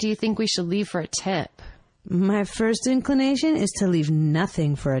much do you think we should leave for a tip? My first inclination is to leave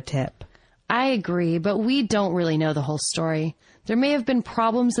nothing for a tip. I agree, but we don't really know the whole story. There may have been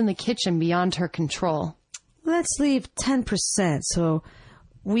problems in the kitchen beyond her control. Let's leave 10% so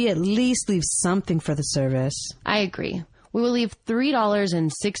we at least leave something for the service. I agree. We will leave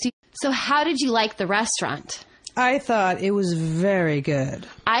 $3.60. So how did you like the restaurant? I thought it was very good.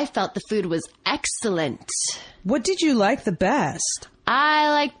 I felt the food was excellent. What did you like the best? I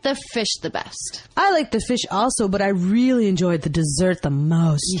liked the fish the best. I liked the fish also, but I really enjoyed the dessert the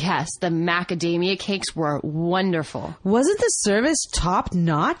most. Yes, the macadamia cakes were wonderful. Wasn't the service top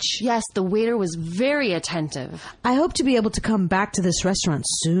notch? Yes, the waiter was very attentive. I hope to be able to come back to this restaurant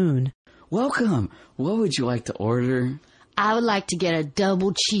soon. Welcome. What would you like to order? I would like to get a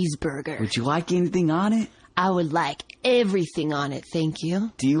double cheeseburger. Would you like anything on it? I would like everything on it, thank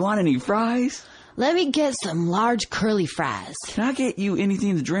you. Do you want any fries? Let me get some large curly fries. Can I get you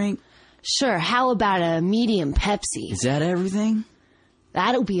anything to drink? Sure, how about a medium Pepsi? Is that everything?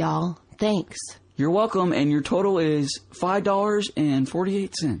 That'll be all. Thanks. You're welcome, and your total is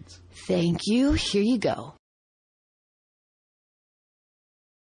 $5.48. Thank you. Here you go.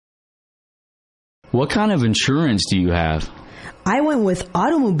 What kind of insurance do you have? I went with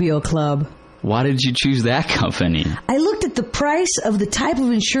Automobile Club. Why did you choose that company? I looked at the price of the type of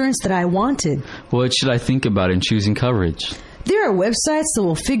insurance that I wanted. What should I think about in choosing coverage? There are websites that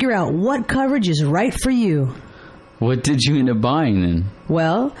will figure out what coverage is right for you. What did you end up buying then?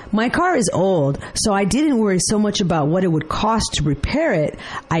 Well, my car is old, so I didn't worry so much about what it would cost to repair it.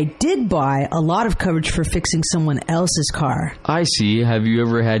 I did buy a lot of coverage for fixing someone else's car. I see. Have you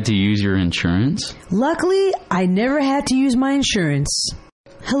ever had to use your insurance? Luckily, I never had to use my insurance.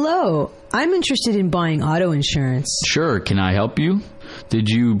 Hello, I'm interested in buying auto insurance. Sure, can I help you? Did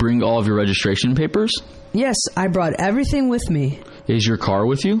you bring all of your registration papers? Yes, I brought everything with me. Is your car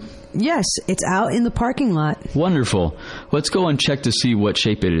with you? Yes, it's out in the parking lot. Wonderful. Let's go and check to see what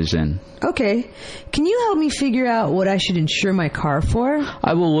shape it is in. Okay. Can you help me figure out what I should insure my car for?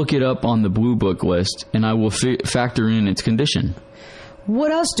 I will look it up on the Blue Book list, and I will factor in its condition.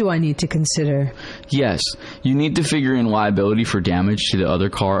 What else do I need to consider? Yes, you need to figure in liability for damage to the other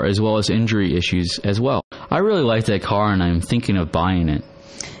car as well as injury issues as well. I really like that car and I'm thinking of buying it.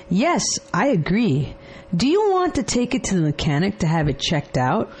 Yes, I agree. Do you want to take it to the mechanic to have it checked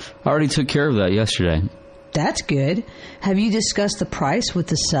out? I already took care of that yesterday. That's good. Have you discussed the price with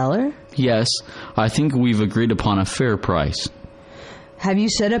the seller? Yes, I think we've agreed upon a fair price. Have you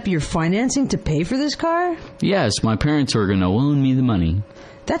set up your financing to pay for this car? Yes, my parents are going to loan me the money.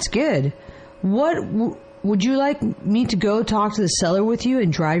 That's good. Would you like me to go talk to the seller with you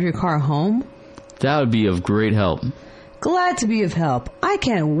and drive your car home? That would be of great help. Glad to be of help. I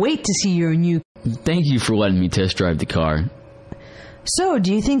can't wait to see your new... Thank you for letting me test drive the car. So,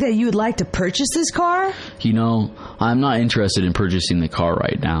 do you think that you would like to purchase this car? You know, I'm not interested in purchasing the car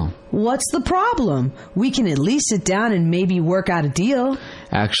right now. What's the problem? We can at least sit down and maybe work out a deal.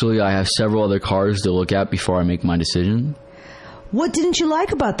 Actually, I have several other cars to look at before I make my decision. What didn't you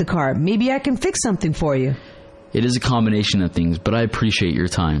like about the car? Maybe I can fix something for you. It is a combination of things, but I appreciate your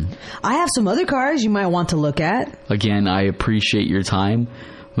time. I have some other cars you might want to look at. Again, I appreciate your time,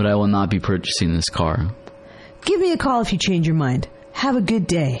 but I will not be purchasing this car. Give me a call if you change your mind. Have a good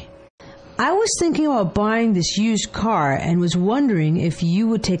day. I was thinking about buying this used car and was wondering if you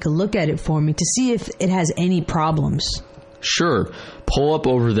would take a look at it for me to see if it has any problems. Sure. Pull up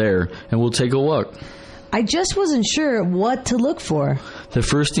over there and we'll take a look. I just wasn't sure what to look for. The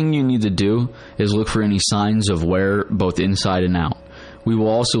first thing you need to do is look for any signs of wear both inside and out. We will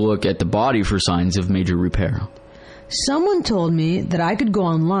also look at the body for signs of major repair. Someone told me that I could go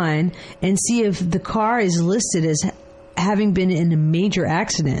online and see if the car is listed as having been in a major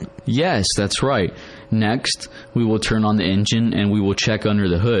accident. Yes, that's right. Next, we will turn on the engine and we will check under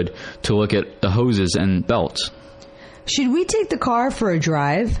the hood to look at the hoses and belts. Should we take the car for a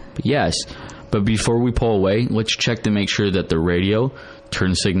drive? Yes, but before we pull away, let's check to make sure that the radio,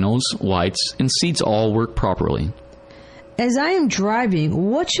 turn signals, lights, and seats all work properly. As I am driving,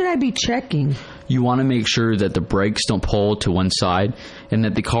 what should I be checking? You want to make sure that the brakes don't pull to one side and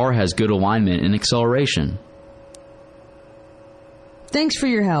that the car has good alignment and acceleration. Thanks for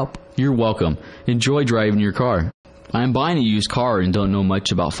your help. You're welcome. Enjoy driving your car. I am buying a used car and don't know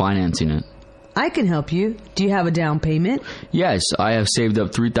much about financing it. I can help you. Do you have a down payment? Yes, I have saved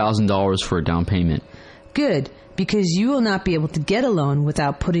up $3,000 for a down payment. Good, because you will not be able to get a loan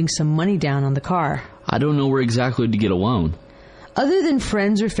without putting some money down on the car. I don't know where exactly to get a loan. Other than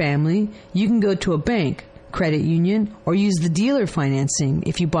friends or family, you can go to a bank, credit union, or use the dealer financing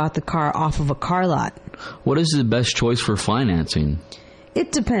if you bought the car off of a car lot. What is the best choice for financing?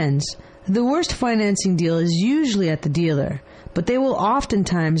 It depends. The worst financing deal is usually at the dealer, but they will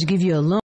oftentimes give you a loan